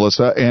to it,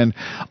 Melissa, and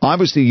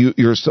obviously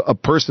you're a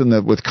person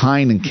that with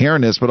kind and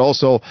careness, but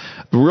also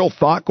real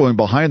thought going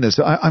behind this.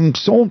 I'm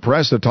so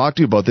impressed to talk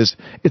to you about this.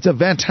 It's a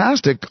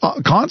fantastic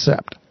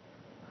concept.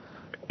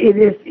 It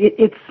is.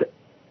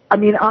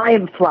 I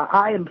am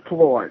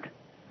floored.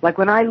 Like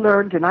when I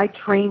learned and I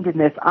trained in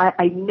this,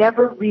 I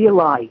never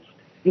realized,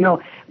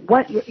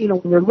 when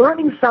you're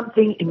learning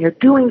something and you're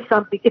doing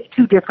something, it's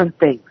two different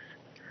things.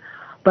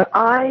 But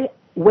I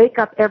wake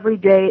up every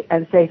day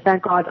and say,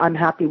 thank God I'm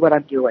happy what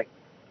I'm doing.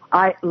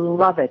 I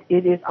love it.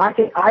 It is, I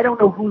don't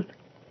know who's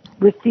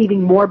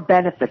receiving more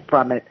benefit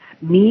from it,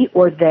 me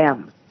or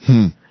them.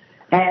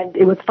 And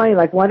it was funny,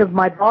 like one of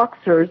my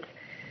boxers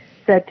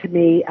said to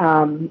me,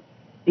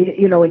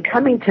 in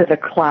coming to the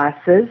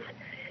classes,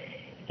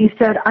 he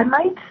said, I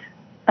might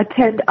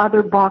attend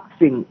other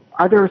Parkinson's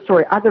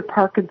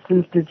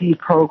disease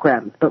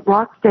programs, but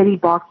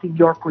Rocksteady Boxing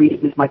York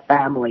Region is my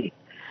family.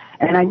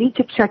 And I need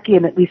to check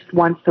in at least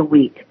once a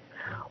week.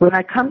 When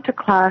I come to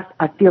class,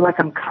 I feel like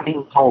I'm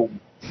coming home.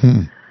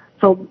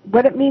 So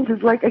what it means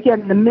is, like,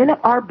 again, the minute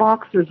our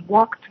boxers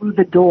walk through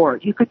the door,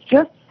 you could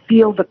just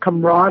feel the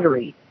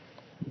camaraderie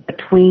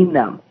between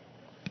them.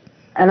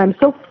 And I'm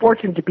so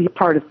fortunate to be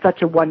part of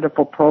such a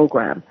wonderful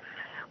program.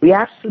 We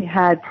actually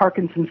had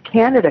Parkinson's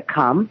Canada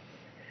come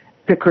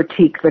to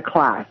critique the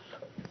class,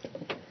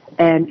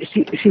 and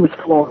she was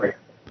floored.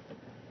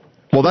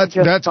 Well, that's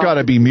got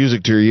to be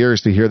music to your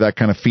ears to hear that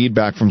kind of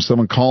feedback from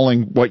someone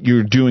calling what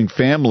you're doing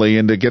family,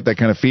 and to get that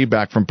kind of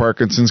feedback from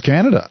Parkinson's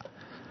Canada.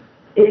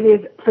 It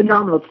is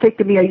phenomenal. It's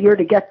taken me a year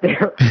to get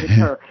there with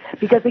her.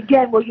 Because,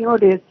 again, well, you know,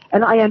 it is,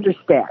 and I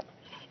understand.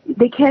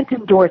 They can't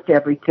endorse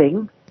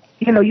everything.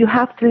 You know, you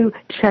have to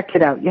check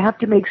it out. You have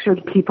to make sure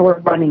that people are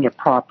running it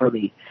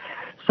properly.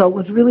 So it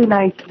was really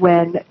nice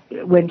when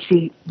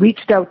she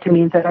reached out to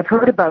me and said, I've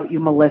heard about you,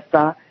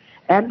 Melissa,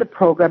 and the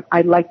program.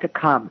 I'd like to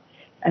come.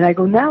 And I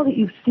go, now that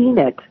you've seen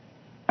it,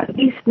 at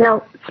least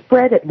now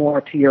spread it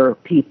more to your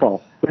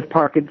people with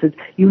Parkinson's.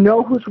 You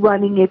know who's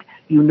running it.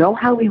 You know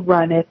how we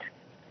run it.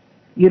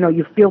 You know,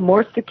 you feel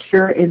more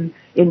secure in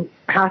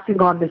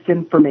passing on this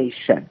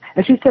information.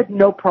 And she said,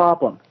 no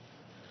problem.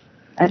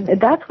 And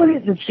that's what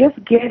it is. It's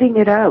just getting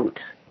it out.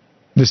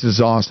 This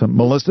is awesome.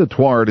 Melissa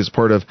Thouard is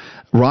part of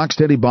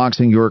Rocksteady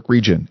Boxing York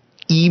Region.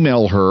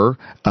 Email her.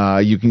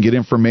 You can get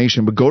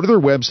information, but go to their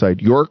website,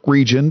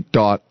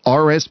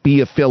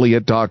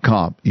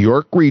 yorkregion.rsbaffiliate.com.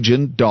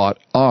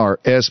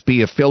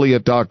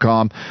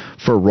 yorkregion.rsbaffiliate.com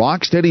for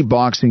Rocksteady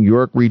Boxing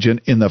York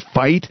Region in the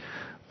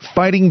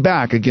fighting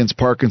back against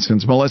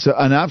Parkinson's. Melissa,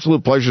 an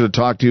absolute pleasure to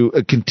talk to you.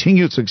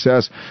 Continued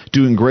success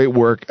doing great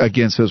work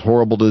against this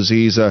horrible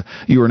disease.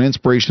 You're an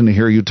inspiration to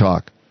hear you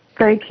talk.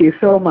 Thank you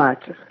so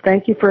much.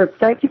 Thank you for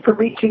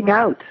reaching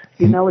out.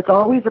 You know, it's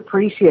always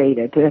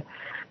appreciated.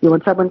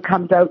 When someone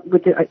comes out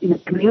with in the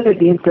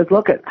community and says,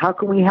 look, how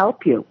can we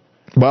help you?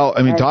 Well,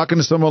 I mean, talking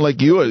to someone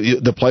like you,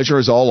 the pleasure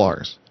is all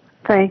ours.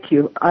 Thank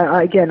you.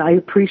 I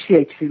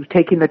appreciate you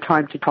taking the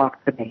time to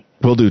talk to me.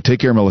 Will do. Take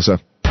care, Melissa.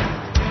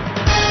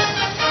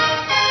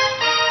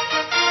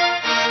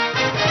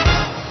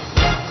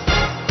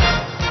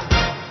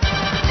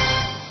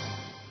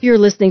 You're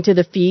listening to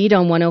The Feed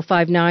on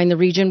 105.9 The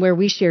Region, where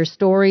we share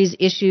stories,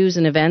 issues,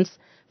 and events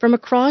from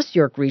across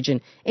York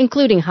Region,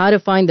 including how to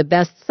find the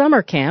best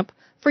summer camp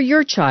for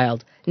your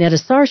child. Netta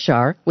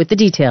Sarshar with the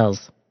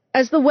details.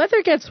 As the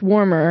weather gets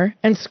warmer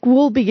and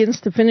school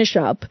begins to finish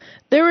up,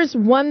 there is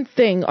one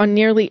thing on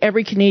nearly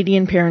every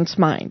Canadian parent's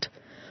mind.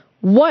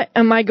 What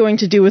am I going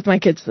to do with my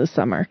kids this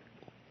summer?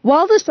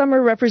 While the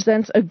summer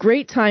represents a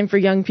great time for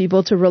young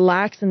people to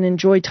relax and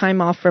enjoy time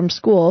off from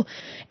school,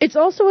 it's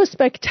also a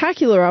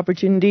spectacular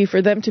opportunity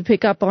for them to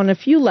pick up on a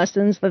few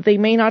lessons that they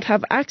may not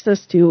have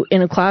access to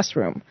in a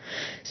classroom.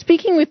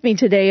 Speaking with me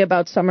today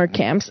about summer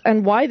camps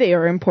and why they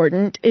are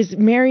important is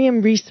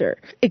Miriam Reeser,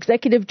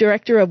 Executive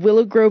Director of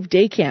Willow Grove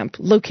Day Camp,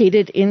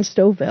 located in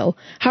Stouffville.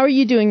 How are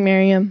you doing,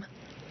 Miriam?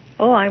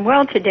 Oh, I'm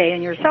well today.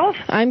 And yourself?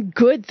 I'm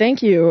good,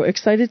 thank you.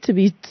 Excited to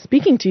be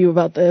speaking to you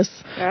about this.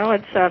 Well,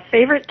 it's a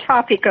favorite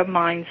topic of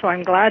mine, so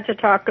I'm glad to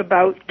talk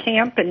about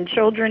camp and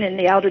children in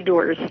the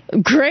outdoors.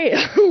 Great.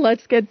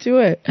 Let's get to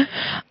it.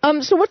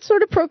 So what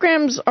sort of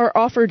programs are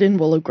offered in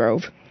Willow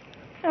Grove?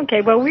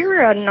 Okay, well,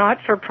 we're a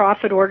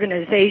not-for-profit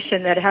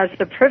organization that has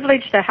the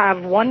privilege to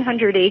have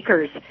 100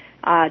 acres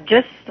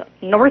just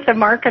north of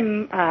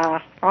Markham,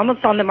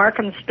 almost on the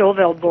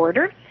Markham-Stouffville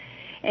border.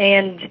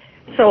 And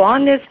so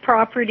on this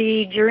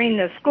property, during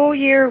the school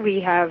year, we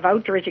have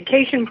outdoor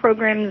education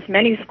programs.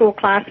 Many school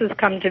classes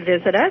come to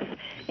visit us.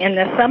 In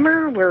the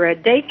summer, we're a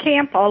day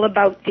camp all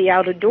about the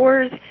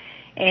outdoors.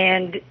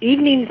 And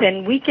evenings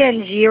and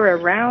weekends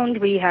year-round,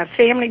 we have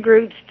family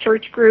groups,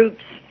 church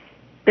groups,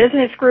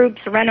 business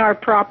groups rent our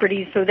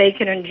property so they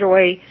can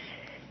enjoy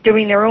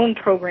doing their own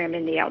program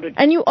in the outdoors.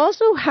 And you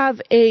also have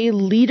a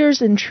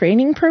leaders in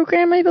training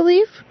program, I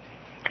believe?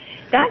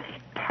 That's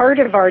part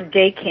of our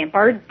day camp.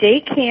 Our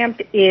day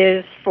camp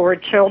is for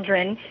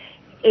children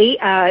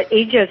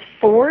ages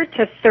 4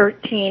 to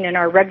 13 in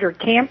our regular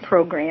camp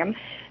program.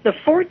 The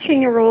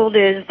 14-year-old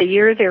is the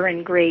year they're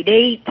in grade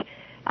 8.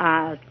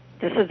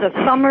 This is a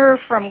summer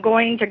from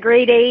going to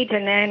grade 8,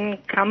 and then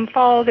come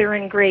fall they're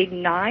in grade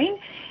 9.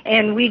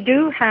 And we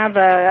do have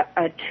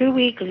a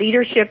 2-week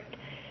leadership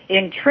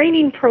in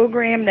training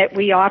program that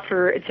we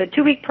offer. It's a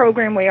 2-week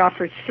program we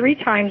offer 3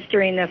 times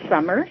during the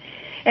summer.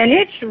 And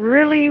it's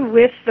really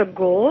with the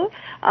goal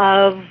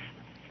of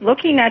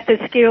looking at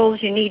the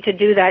skills you need to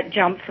do that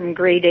jump from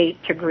grade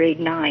 8 to grade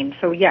 9.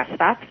 So, yes,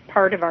 that's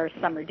part of our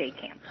summer day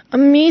camp.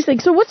 Amazing.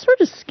 So what sort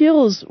of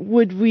skills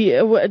would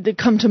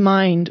come to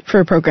mind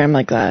for a program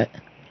like that?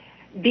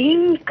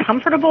 Being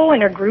comfortable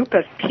in a group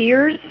of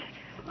peers,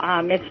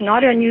 It's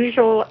not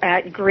unusual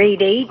at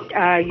grade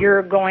 8.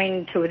 You're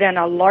going to then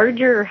a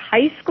larger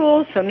high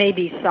school, so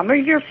maybe some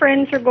of your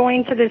friends are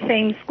going to the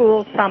same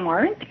school, some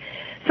aren't.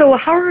 So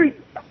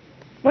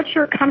what's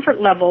your comfort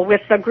level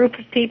with a group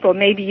of people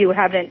maybe you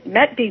haven't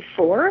met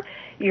before,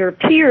 your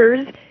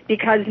peers,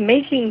 because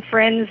making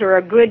friends are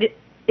a good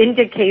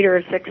indicator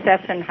of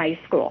success in high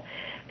school.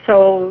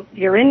 So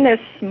you're in this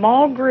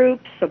small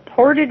group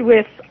supported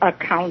with a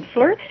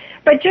counselor,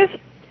 but just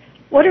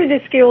what are the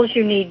skills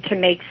you need to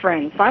make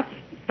friends?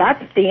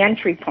 That's the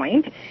entry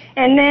point.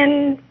 And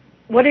then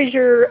what is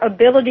your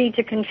ability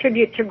to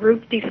contribute to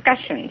group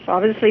discussions?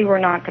 Obviously, we're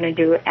not going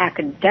to do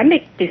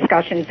academic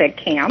discussions at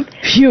camp.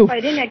 Phew.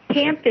 But in a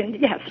camp,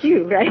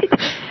 right?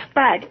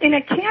 But in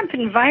a camp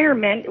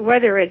environment,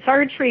 whether it's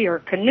archery or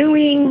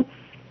canoeing,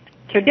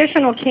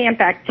 traditional camp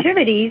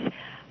activities,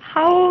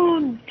 how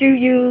do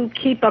you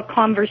keep a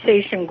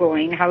conversation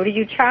going? How do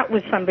you chat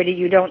with somebody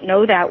you don't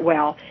know that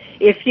well?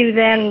 If you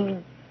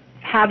then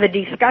have a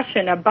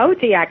discussion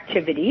about the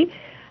activity,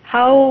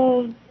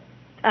 how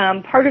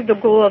part of the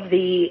goal of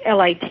the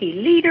LIT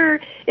leader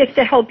is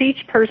to help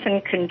each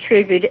person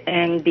contribute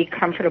and be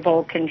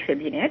comfortable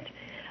contributing it.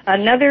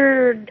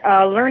 Another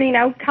learning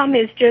outcome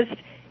is just,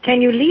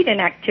 can you lead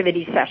an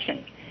activity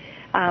session?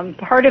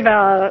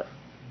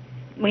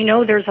 We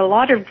know there's a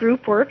lot of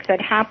group work that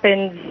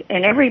happens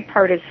in every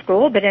part of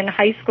school, but in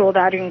high school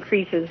that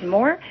increases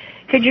more.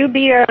 Could you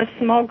be a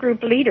small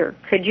group leader?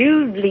 Could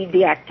you lead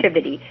the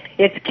activity?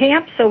 It's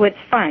camp, so it's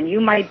fun.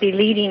 You might be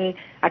leading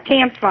a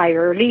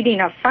campfire or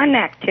leading a fun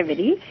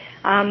activity,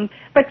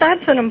 but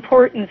that's an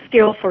important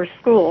skill for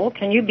school.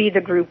 Can you be the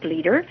group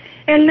leader?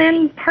 And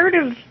then part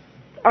of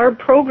our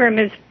program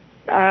is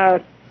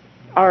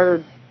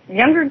our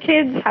younger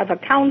kids have a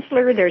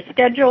counselor, their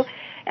schedule.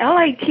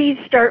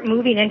 LITs start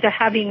moving into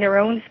having their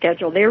own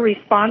schedule. They're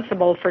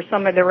responsible for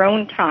some of their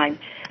own time,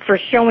 for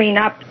showing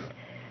up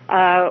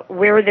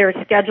where they're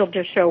scheduled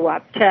to show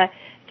up, to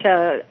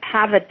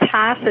have a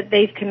task that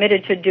they've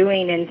committed to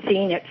doing and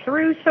seeing it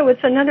through. So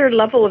it's another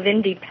level of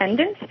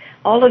independence.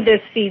 All of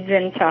this feeds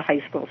into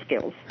high school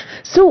skills.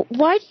 So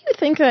why do you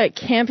think that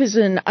camp is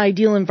an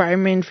ideal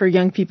environment for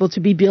young people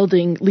to be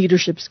building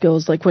leadership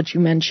skills like what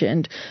you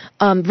mentioned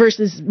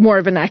versus more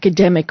of an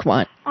academic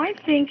one? I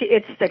think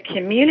it's the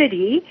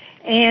community,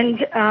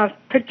 and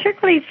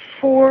particularly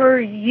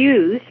for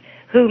youth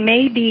who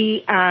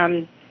maybe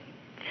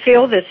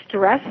feel the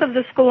stress of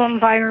the school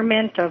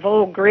environment,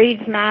 of,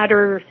 grades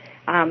matter.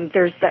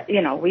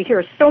 We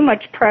hear so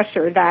much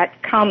pressure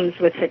that comes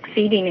with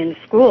succeeding in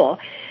school.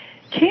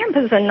 Camp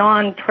is a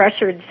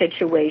non-pressured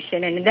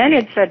situation, and then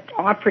it's an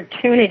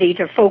opportunity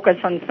to focus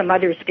on some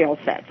other skill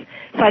sets,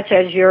 such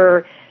as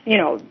your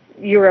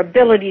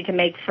ability to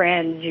make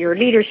friends, your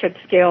leadership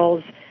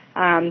skills.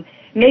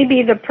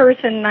 Maybe the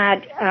person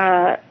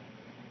that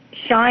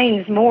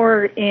shines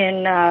more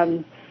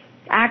in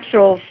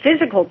actual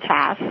physical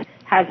tasks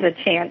has a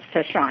chance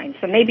to shine.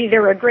 So maybe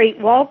they're a great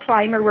wall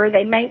climber where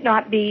they might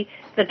not be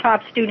the top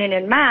student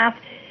in math.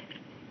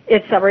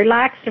 It's a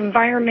relaxed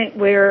environment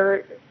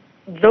where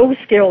those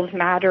skills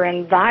matter,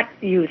 and that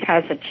youth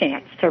has a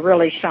chance to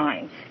really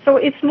shine. So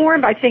it's more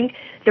of, I think,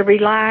 the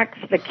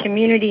relaxed, the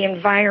community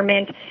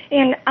environment,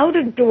 and out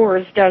of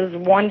doors does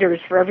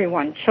wonders for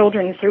everyone,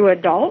 children through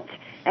adults.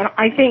 And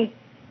I think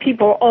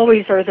people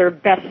always are their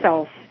best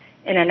self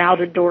in an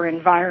out-of-door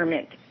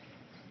environment.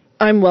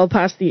 I'm well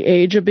past the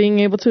age of being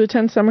able to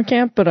attend summer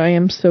camp, but I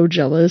am so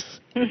jealous.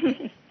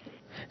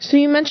 So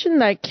you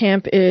mentioned that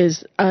camp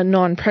is a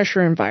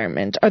non-pressure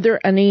environment. Are there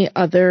any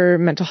other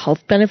mental health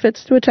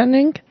benefits to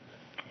attending?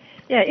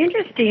 Yeah,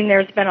 interesting.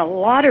 There's been a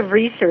lot of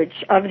research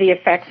of the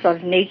effects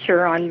of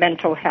nature on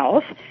mental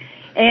health.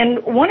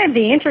 And one of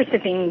the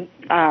interesting,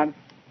 and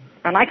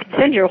I could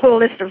send you a whole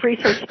list of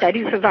research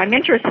studies because I'm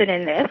interested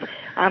in this.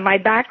 My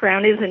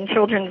background is in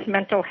children's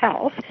mental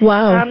health.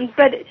 Wow.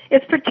 But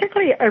it's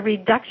particularly a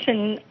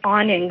reduction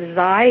on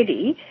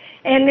anxiety.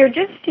 And there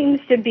just seems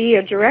to be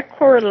a direct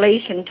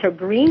correlation to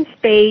green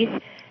space,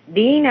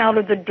 being out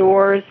of the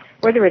doors,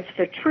 whether it's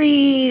the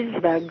trees,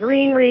 the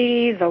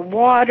greenery, the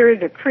water,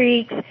 the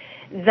creeks,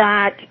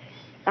 that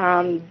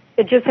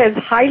it just has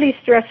highly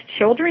stressed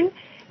children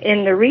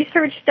in the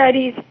research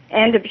studies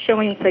end up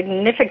showing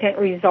significant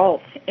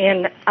results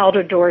in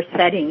out-of-door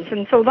settings.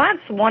 And so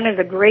that's one of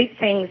the great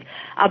things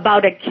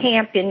about a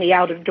camp in the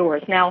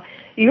out-of-doors. Now,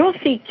 you'll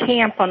see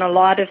camp on a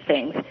lot of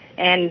things,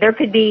 and there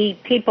could be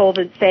people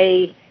that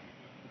say,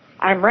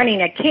 I'm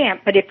running a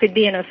camp, but it could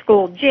be in a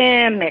school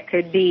gym, it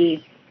could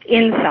be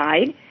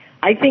inside.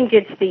 I think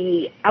it's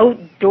the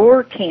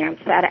outdoor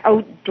camps, that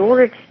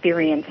outdoor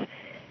experience,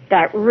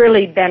 that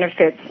really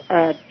benefits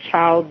a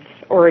child's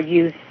or a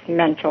youth's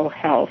mental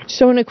health.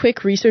 So in a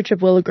quick research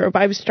of Willow Grove,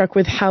 I was struck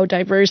with how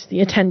diverse the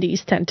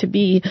attendees tend to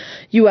be.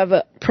 You have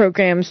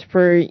programs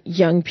for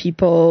young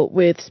people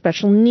with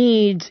special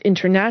needs,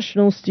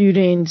 international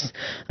students.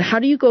 How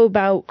do you go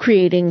about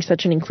creating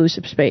such an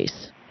inclusive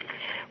space?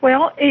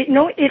 Well,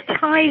 it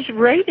ties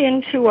right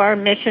into our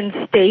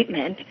mission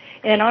statement,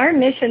 and our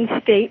mission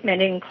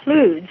statement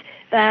includes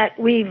that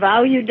we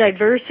value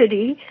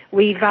diversity,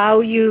 we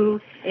value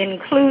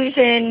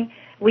inclusion,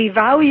 we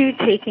value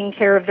taking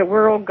care of the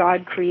world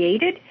God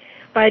created,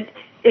 but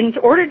in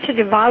order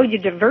to value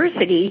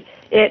diversity,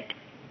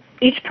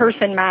 each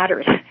person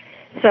matters.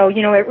 So,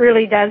 it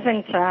really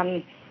doesn't,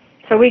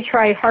 so we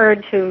try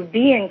hard to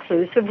be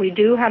inclusive. We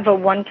do have a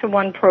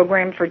one-to-one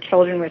program for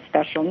children with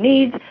special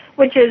needs,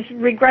 which is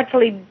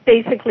regretfully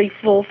basically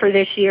full for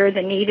this year.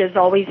 The need is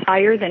always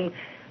higher than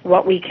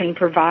what we can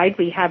provide.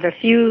 We have a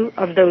few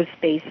of those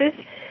spaces.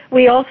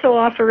 We also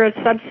offer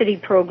a subsidy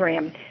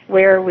program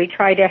where we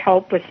try to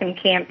help with some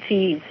camp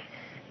fees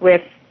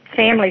with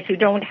families who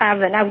don't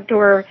have an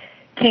outdoor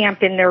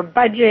camp in their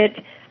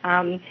budget.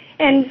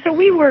 And so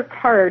we work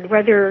hard,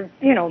 whether,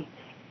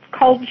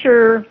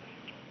 culture,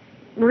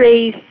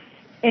 race,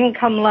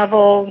 income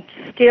level,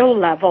 skill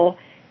level.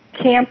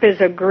 Camp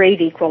is a great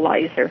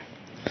equalizer.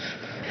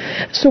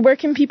 So where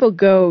can people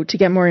go to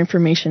get more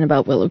information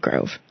about Willow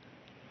Grove?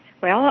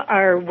 Well,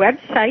 our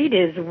website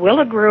is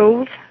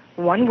willowgrove,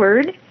 one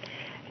word,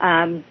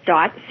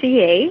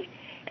 .ca,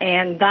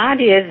 and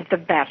that is the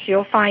best.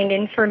 You'll find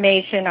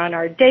information on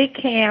our day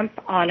camp,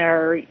 on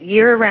our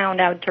year-round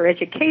outdoor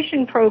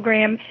education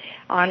program,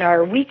 on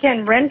our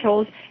weekend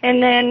rentals,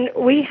 and then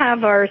we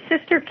have our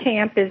sister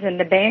camp is in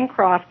the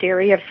Bancroft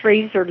area.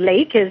 Fraser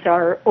Lake is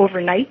our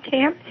overnight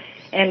camp,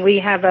 and we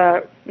have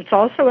it's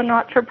also a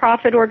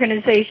not-for-profit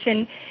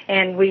organization,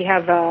 and we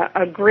have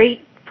a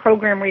great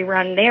program we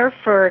run there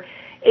for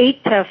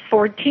 8 to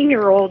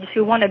 14-year-olds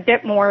who want a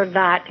bit more of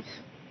that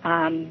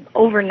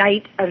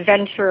overnight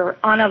adventure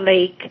on a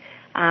lake,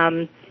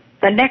 the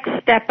next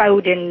step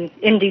out in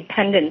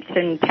independence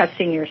and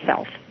testing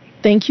yourself.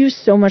 Thank you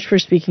so much for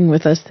speaking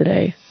with us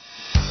today.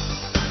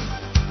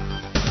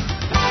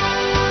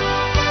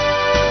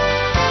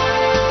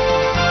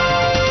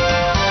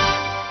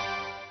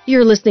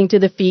 You're listening to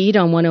The Feed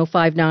on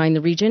 105.9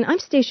 The Region. I'm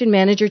station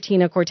manager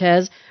Tina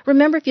Cortez.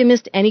 Remember, if you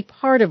missed any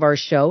part of our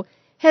show,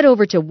 head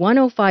over to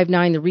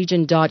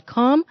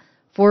 1059theregion.com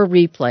for a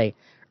replay.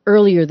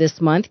 Earlier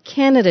this month,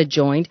 Canada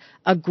joined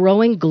a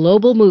growing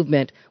global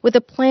movement with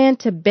a plan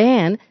to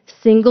ban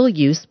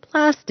single-use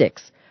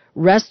plastics.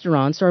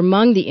 Restaurants are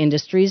among the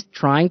industries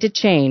trying to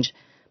change.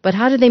 But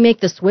how do they make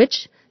the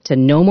switch to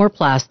no more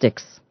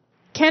plastics?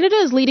 Canada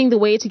is leading the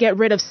way to get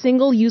rid of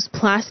single-use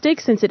plastic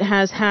since it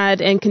has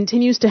had and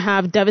continues to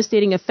have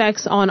devastating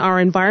effects on our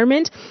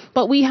environment.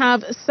 But we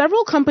have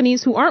several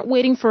companies who aren't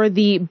waiting for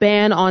the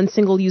ban on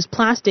single-use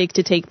plastic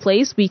to take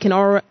place. We can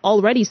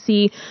already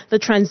see the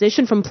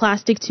transition from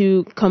plastic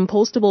to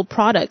compostable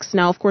products.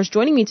 Now, of course,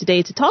 joining me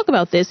today to talk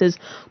about this is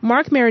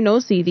Mark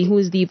Marinosi, who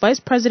is the Vice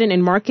President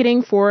in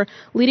Marketing for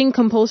leading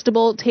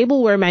compostable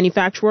tableware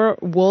manufacturer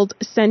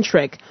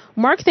World-Centric.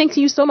 Mark, thank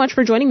you so much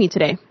for joining me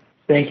today.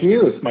 Thank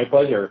you. It's my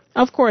pleasure.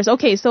 Of course.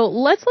 Okay, so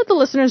let's let the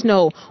listeners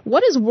know,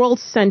 what is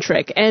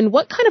World-Centric and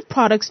what kind of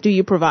products do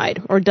you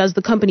provide, or does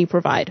the company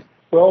provide?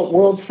 Well,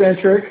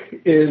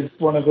 World-Centric is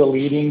one of the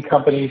leading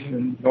companies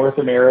in North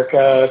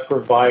America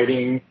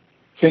providing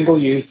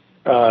single-use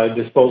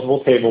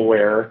disposable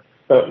tableware.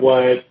 But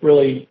what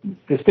really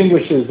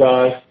distinguishes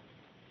us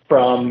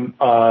from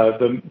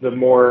the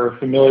more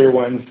familiar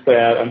ones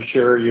that I'm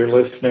sure your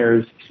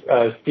listeners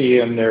see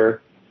in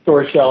their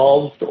store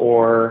shelves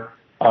or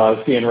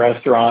see in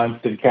restaurants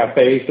and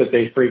cafes that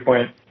they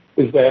frequent,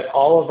 is that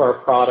all of our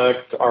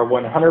products are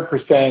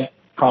 100%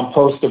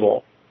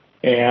 compostable.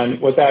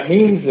 And what that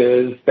means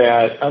is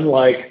that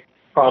unlike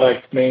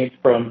products made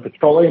from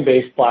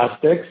petroleum-based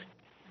plastics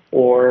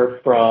or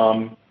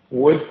from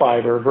wood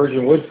fiber,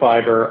 virgin wood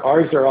fiber,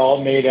 ours are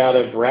all made out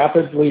of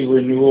rapidly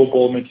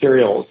renewable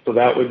materials. So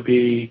that would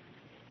be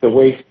the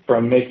waste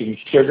from making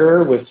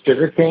sugar with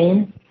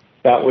sugarcane.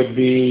 That would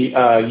be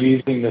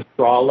using the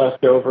straw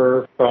left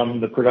over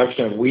from the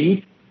production of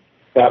wheat.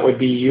 That would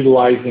be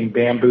utilizing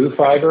bamboo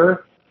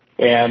fiber.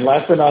 And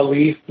last but not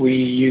least, we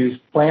use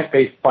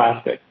plant-based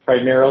plastics.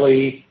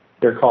 Primarily,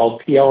 they're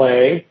called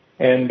PLA,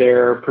 and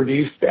they're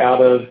produced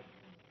out of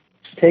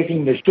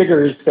taking the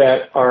sugars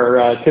that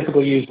are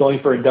typically used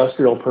only for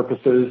industrial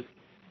purposes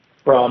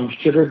from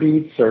sugar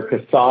beets or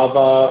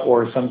cassava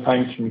or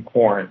sometimes from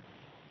corn.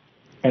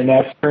 And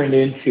that's turned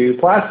into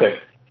plastic.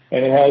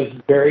 And it has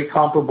very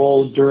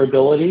comparable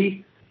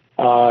durability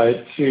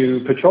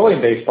to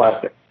petroleum-based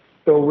plastic.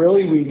 So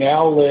really, we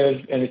now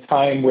live in a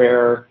time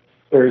where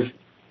there's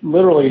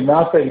literally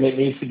nothing that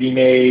needs to be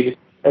made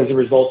as a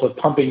result of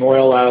pumping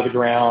oil out of the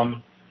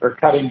ground or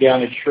cutting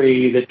down a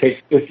tree that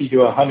takes 50 to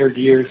 100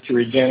 years to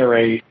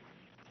regenerate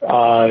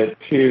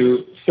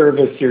to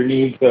service your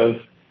needs of,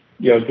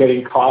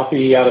 getting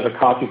coffee out of a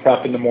coffee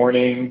cup in the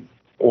morning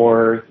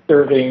or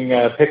serving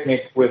a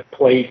picnic with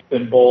plates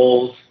and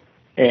bowls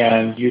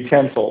and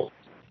utensils.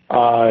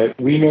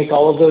 We make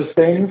all of those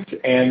things,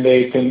 and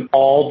they can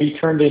all be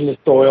turned into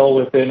soil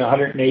within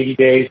 180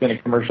 days in a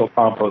commercial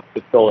compost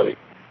facility.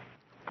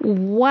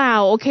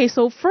 Wow. Okay.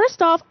 So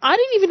first off, I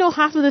didn't even know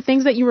half of the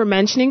things that you were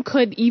mentioning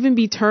could even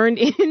be turned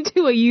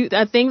into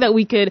a thing that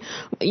we could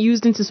use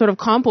into sort of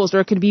compost,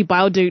 or it could be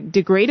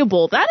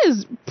biodegradable. That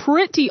is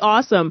pretty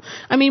awesome.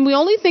 I mean, we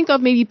only think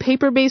of maybe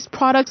paper-based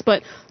products,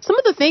 but some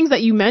of the things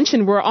that you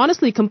mentioned were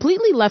honestly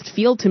completely left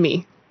field to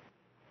me.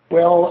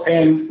 Well,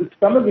 and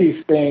some of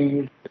these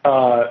things,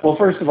 well,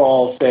 first of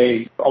all,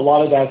 say a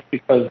lot of that's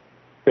because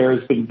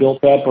there's been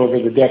built up over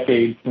the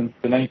decades since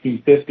the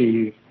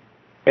 1950s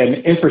an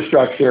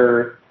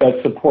infrastructure that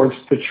supports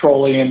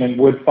petroleum and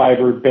wood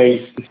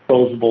fiber-based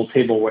disposable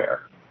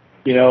tableware.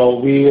 You know,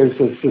 we as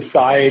a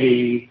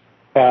society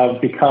have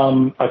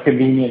become a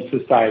convenient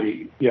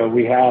society. You know,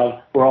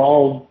 we're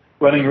all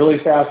running really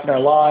fast in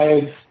our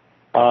lives.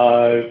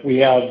 We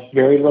have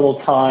very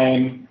little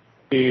time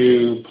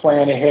to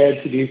plan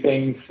ahead to do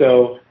things.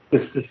 So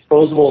this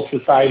disposable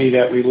society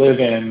that we live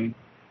in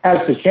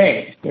has to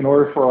change in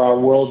order for our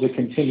world to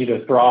continue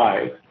to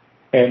thrive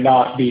and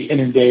not be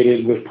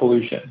inundated with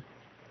pollution.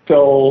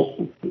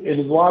 So in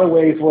a lot of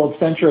ways,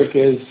 World-Centric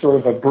is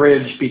sort of a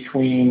bridge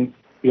between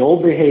the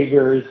old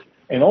behaviors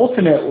and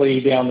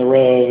ultimately down the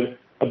road,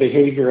 a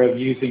behavior of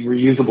using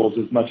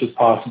reusables as much as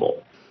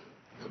possible.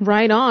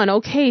 Right on.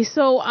 Okay,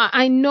 so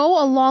I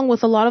know along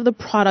with a lot of the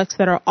products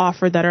that are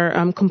offered that are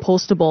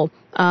compostable,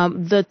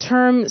 the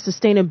term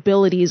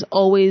sustainability is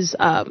always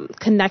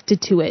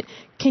connected to it.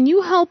 Can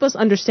you help us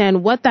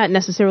understand what that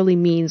necessarily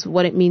means,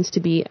 what it means to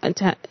be,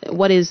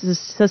 what is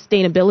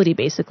sustainability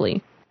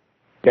basically?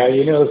 Yeah,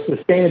 you know,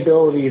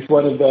 sustainability is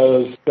one of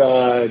those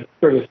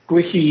sort of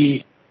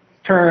squishy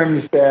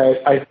terms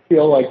that I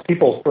feel like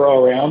people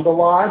throw around a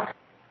lot.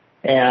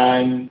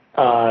 And,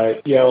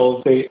 you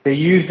know, they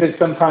use it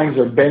sometimes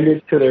or bend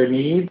it to their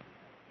needs.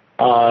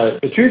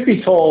 The truth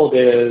be told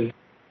is,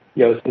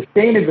 you know,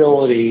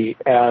 sustainability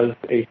as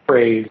a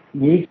phrase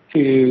needs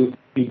to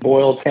be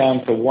boiled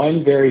down to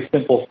one very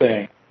simple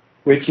thing,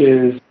 which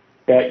is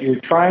that you're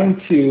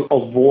trying to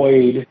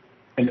avoid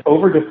an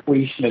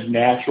overdepletion of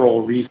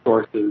natural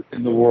resources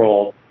in the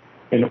world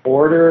in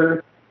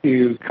order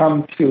to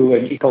come to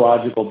an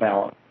ecological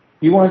balance.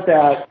 You want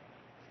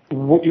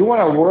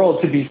our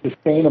world to be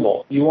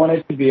sustainable. You want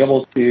it to be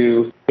able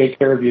to take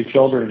care of your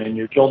children and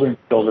your children's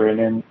children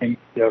and you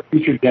know,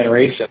 future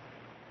generations.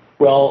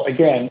 Well,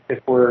 again,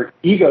 if we're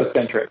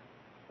egocentric,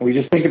 we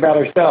just think about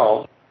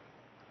ourselves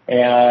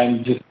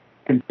and just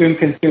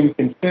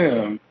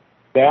consume,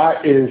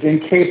 that is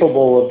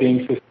incapable of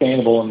being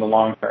sustainable in the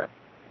long term.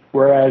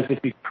 Whereas if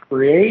you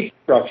create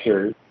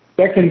structures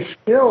that can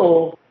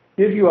still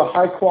give you a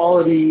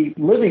high-quality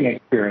living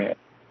experience,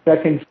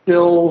 that can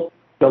still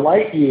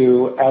delight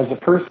you as a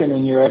person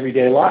in your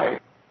everyday life,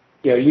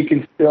 you know, you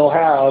can still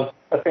have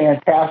a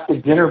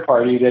fantastic dinner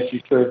party that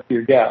you serve to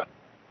your guests.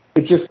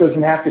 It just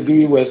doesn't have to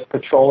be with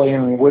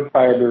petroleum and wood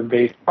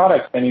fiber-based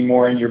products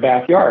anymore in your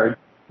backyard.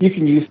 You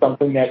can use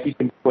something that you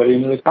can put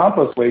into the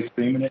compost waste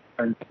stream and it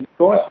turns into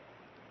soil.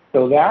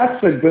 So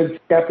that's a good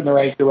step in the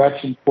right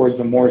direction towards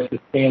a more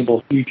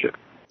sustainable future.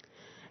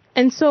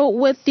 And so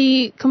with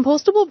the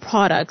compostable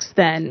products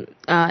then,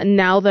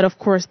 now that, of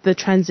course, the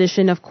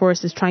transition, of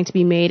course, is trying to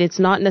be made, it's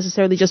not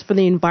necessarily just for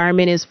the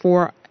environment, it's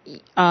for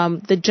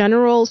the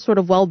general sort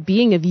of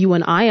well-being of you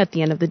and I at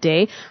the end of the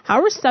day.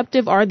 How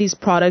receptive are these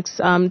products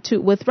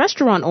with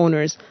restaurant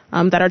owners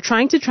that are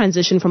trying to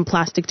transition from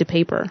plastic to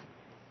paper?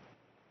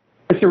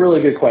 It's a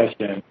really good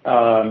question.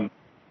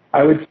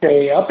 I would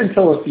say up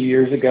until a few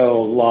years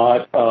ago, a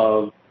lot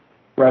of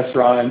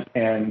restaurant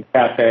and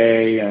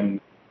cafe and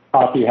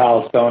coffee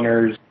house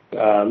owners,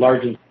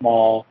 large and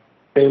small,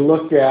 they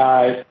looked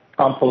at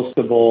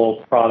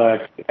compostable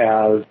products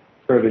as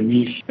sort of a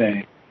niche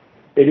thing.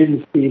 They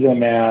didn't see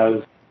them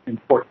as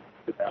important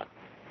to them.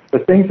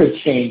 But things have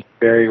changed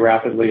very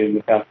rapidly in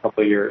the past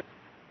couple of years.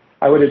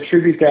 I would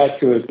attribute that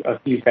to a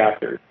few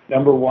factors.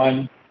 Number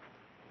one,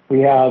 we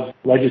have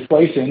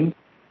legislation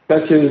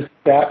such as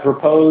that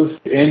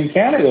proposed in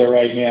Canada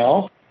right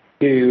now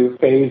to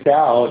phase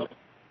out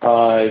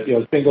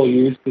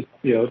single-use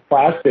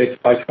plastics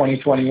by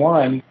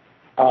 2021,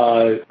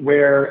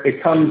 where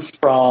it comes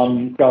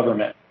from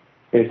government.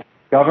 It's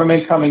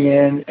government coming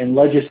in and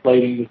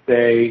legislating to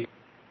say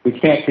we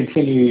can't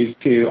continue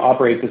to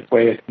operate this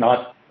way. It's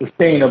not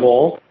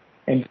sustainable,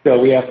 and so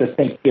we have to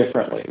think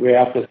differently. We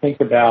have to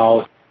think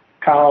about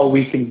how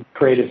we can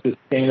create a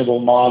sustainable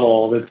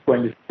model that's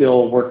going to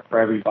still work for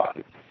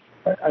everybody.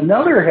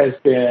 Another has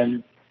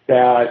been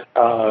that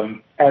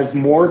as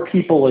more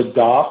people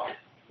adopt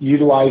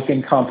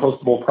utilizing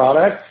compostable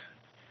products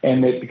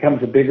and it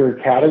becomes a bigger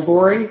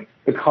category,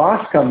 the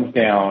cost comes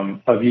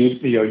down of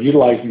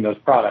utilizing those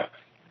products.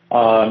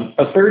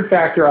 A third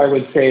factor I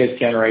would say is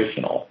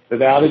generational.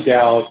 Without a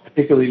doubt,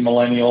 particularly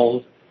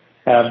millennials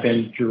have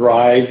been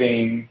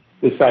driving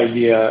this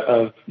idea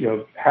of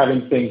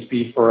having things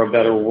be for a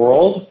better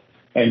world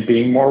and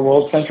being more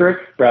world-centric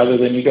rather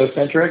than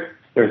egocentric.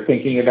 They're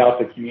thinking about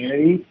the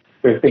community.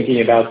 They're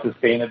thinking about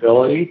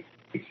sustainability.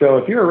 So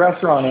if you're a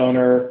restaurant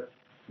owner,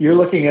 you're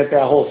looking at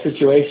that whole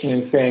situation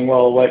and saying,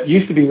 well, what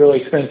used to be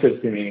really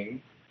expensive to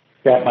me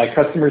that my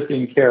customers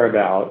didn't care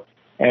about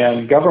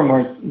and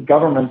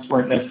governments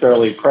weren't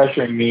necessarily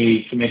pressuring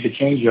me to make a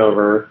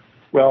changeover.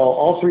 Well,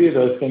 all three of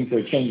those things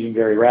are changing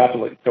very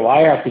rapidly. So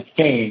I have to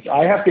change.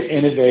 I have to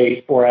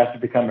innovate, or I have to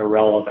become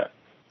irrelevant.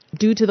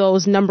 Due to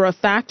those number of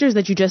factors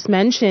that you just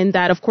mentioned,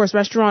 that of course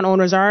restaurant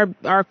owners are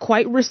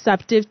quite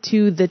receptive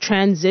to the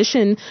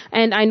transition.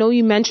 And I know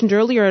you mentioned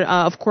earlier,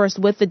 of course,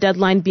 with the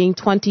deadline being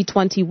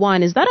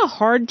 2021, is that a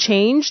hard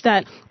change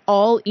that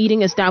all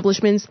eating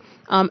establishments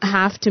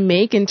have to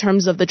make in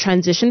terms of the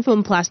transition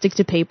from plastic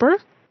to paper?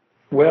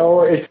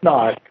 Well, it's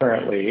not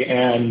currently,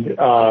 and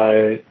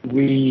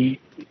we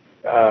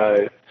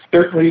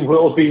certainly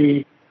will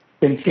be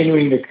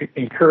continuing to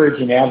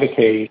encourage and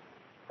advocate.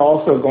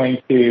 Also going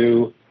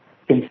to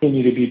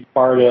continue to be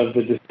part of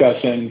the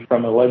discussion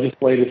from a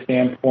legislative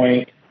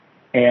standpoint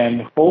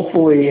and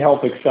hopefully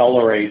help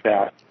accelerate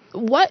that.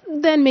 What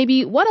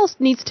else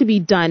needs to be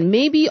done?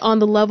 Maybe on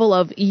the level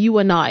of you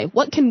and I,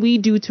 what can we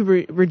do to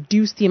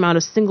reduce the amount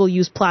of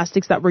single-use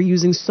plastics that we're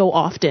using so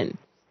often?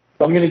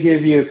 So I'm going to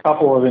give you a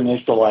couple of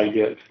initial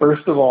ideas.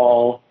 First of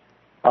all,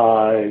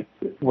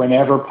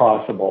 whenever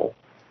possible,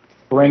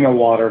 bring a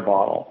water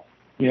bottle.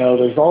 You know,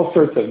 there's all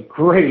sorts of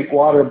great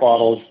water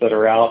bottles that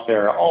are out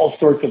there, all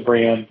sorts of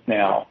brands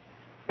now.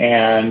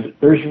 And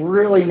there's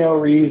really no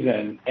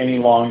reason any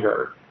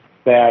longer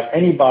that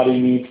anybody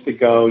needs to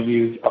go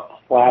use a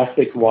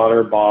plastic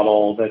water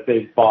bottle that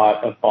they've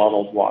bought of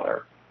bottled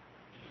water.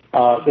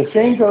 The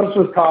same goes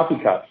with coffee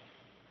cups.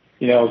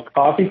 You know,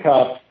 coffee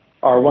cups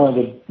are one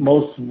of the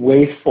most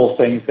wasteful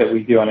things that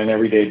we do on an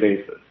everyday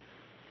basis.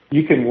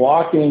 You can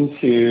walk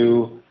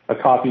into a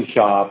coffee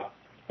shop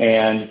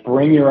and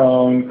bring your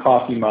own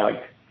coffee mug.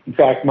 In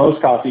fact,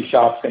 most coffee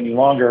shops any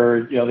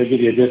longer, you know, they give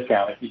you a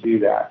discount if you do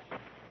that.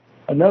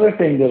 Another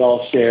thing that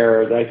I'll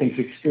share that I think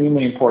is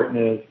extremely important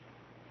is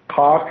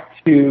talk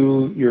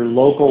to your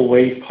local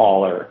waste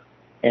hauler.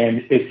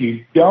 And if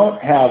you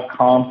don't have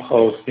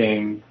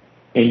composting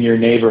in your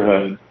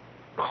neighborhood,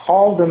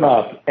 call them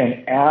up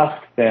and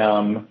ask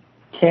them,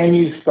 can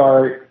you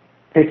start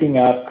picking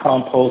up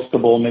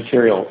compostable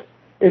materials?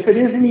 If it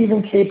isn't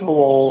even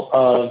capable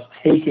of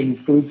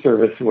taking food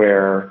service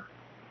ware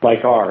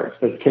like ours,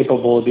 that's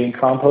capable of being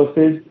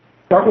composted,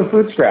 start with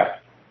food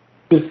scraps.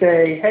 Just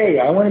say, hey,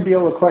 I want to be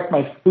able to collect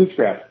my food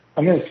scraps.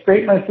 I'm going to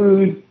scrape my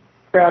food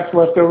scraps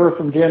left over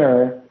from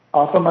dinner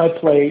off of my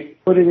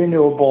plate, put it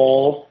into a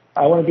bowl.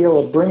 I want to be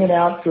able to bring it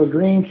out to a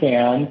green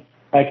can.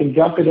 I can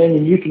dump it in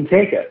and you can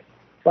take it.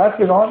 Last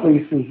but not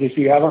least is if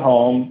you have a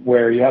home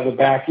where you have a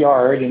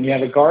backyard and you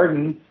have a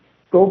garden,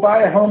 go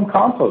buy a home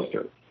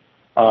composter.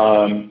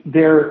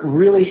 They're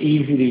really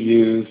easy to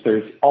use.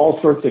 There's all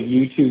sorts of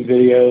YouTube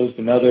videos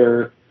and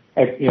other,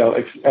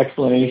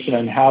 explanation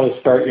on how to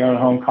start your own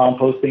home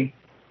composting.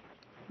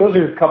 Those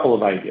are a couple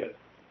of ideas.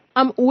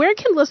 Where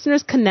can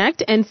listeners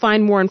connect and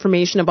find more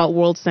information about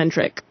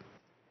WorldCentric?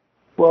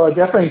 Well, I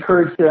definitely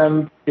encourage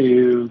them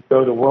to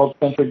go to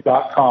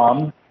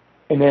worldcentric.com.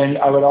 And then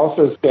I would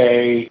also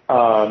say,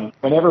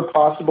 whenever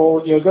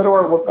possible, go to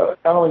our,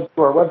 not only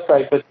to our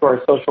website, but to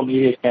our social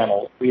media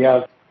channels.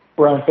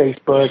 We're on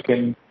Facebook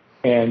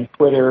and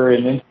Twitter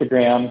and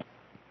Instagram.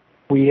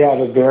 We have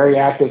a very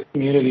active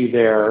community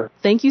there.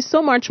 Thank you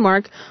so much,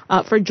 Mark,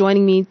 for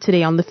joining me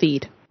today on The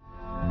Feed.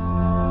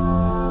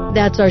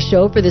 That's our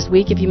show for this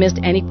week. If you missed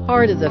any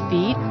part of The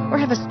Feed or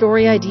have a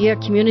story, idea,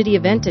 community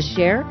event to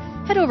share,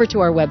 head over to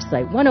our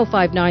website,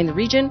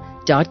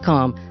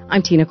 1059theregion.com.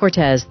 I'm Tina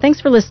Cortez. Thanks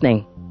for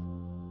listening.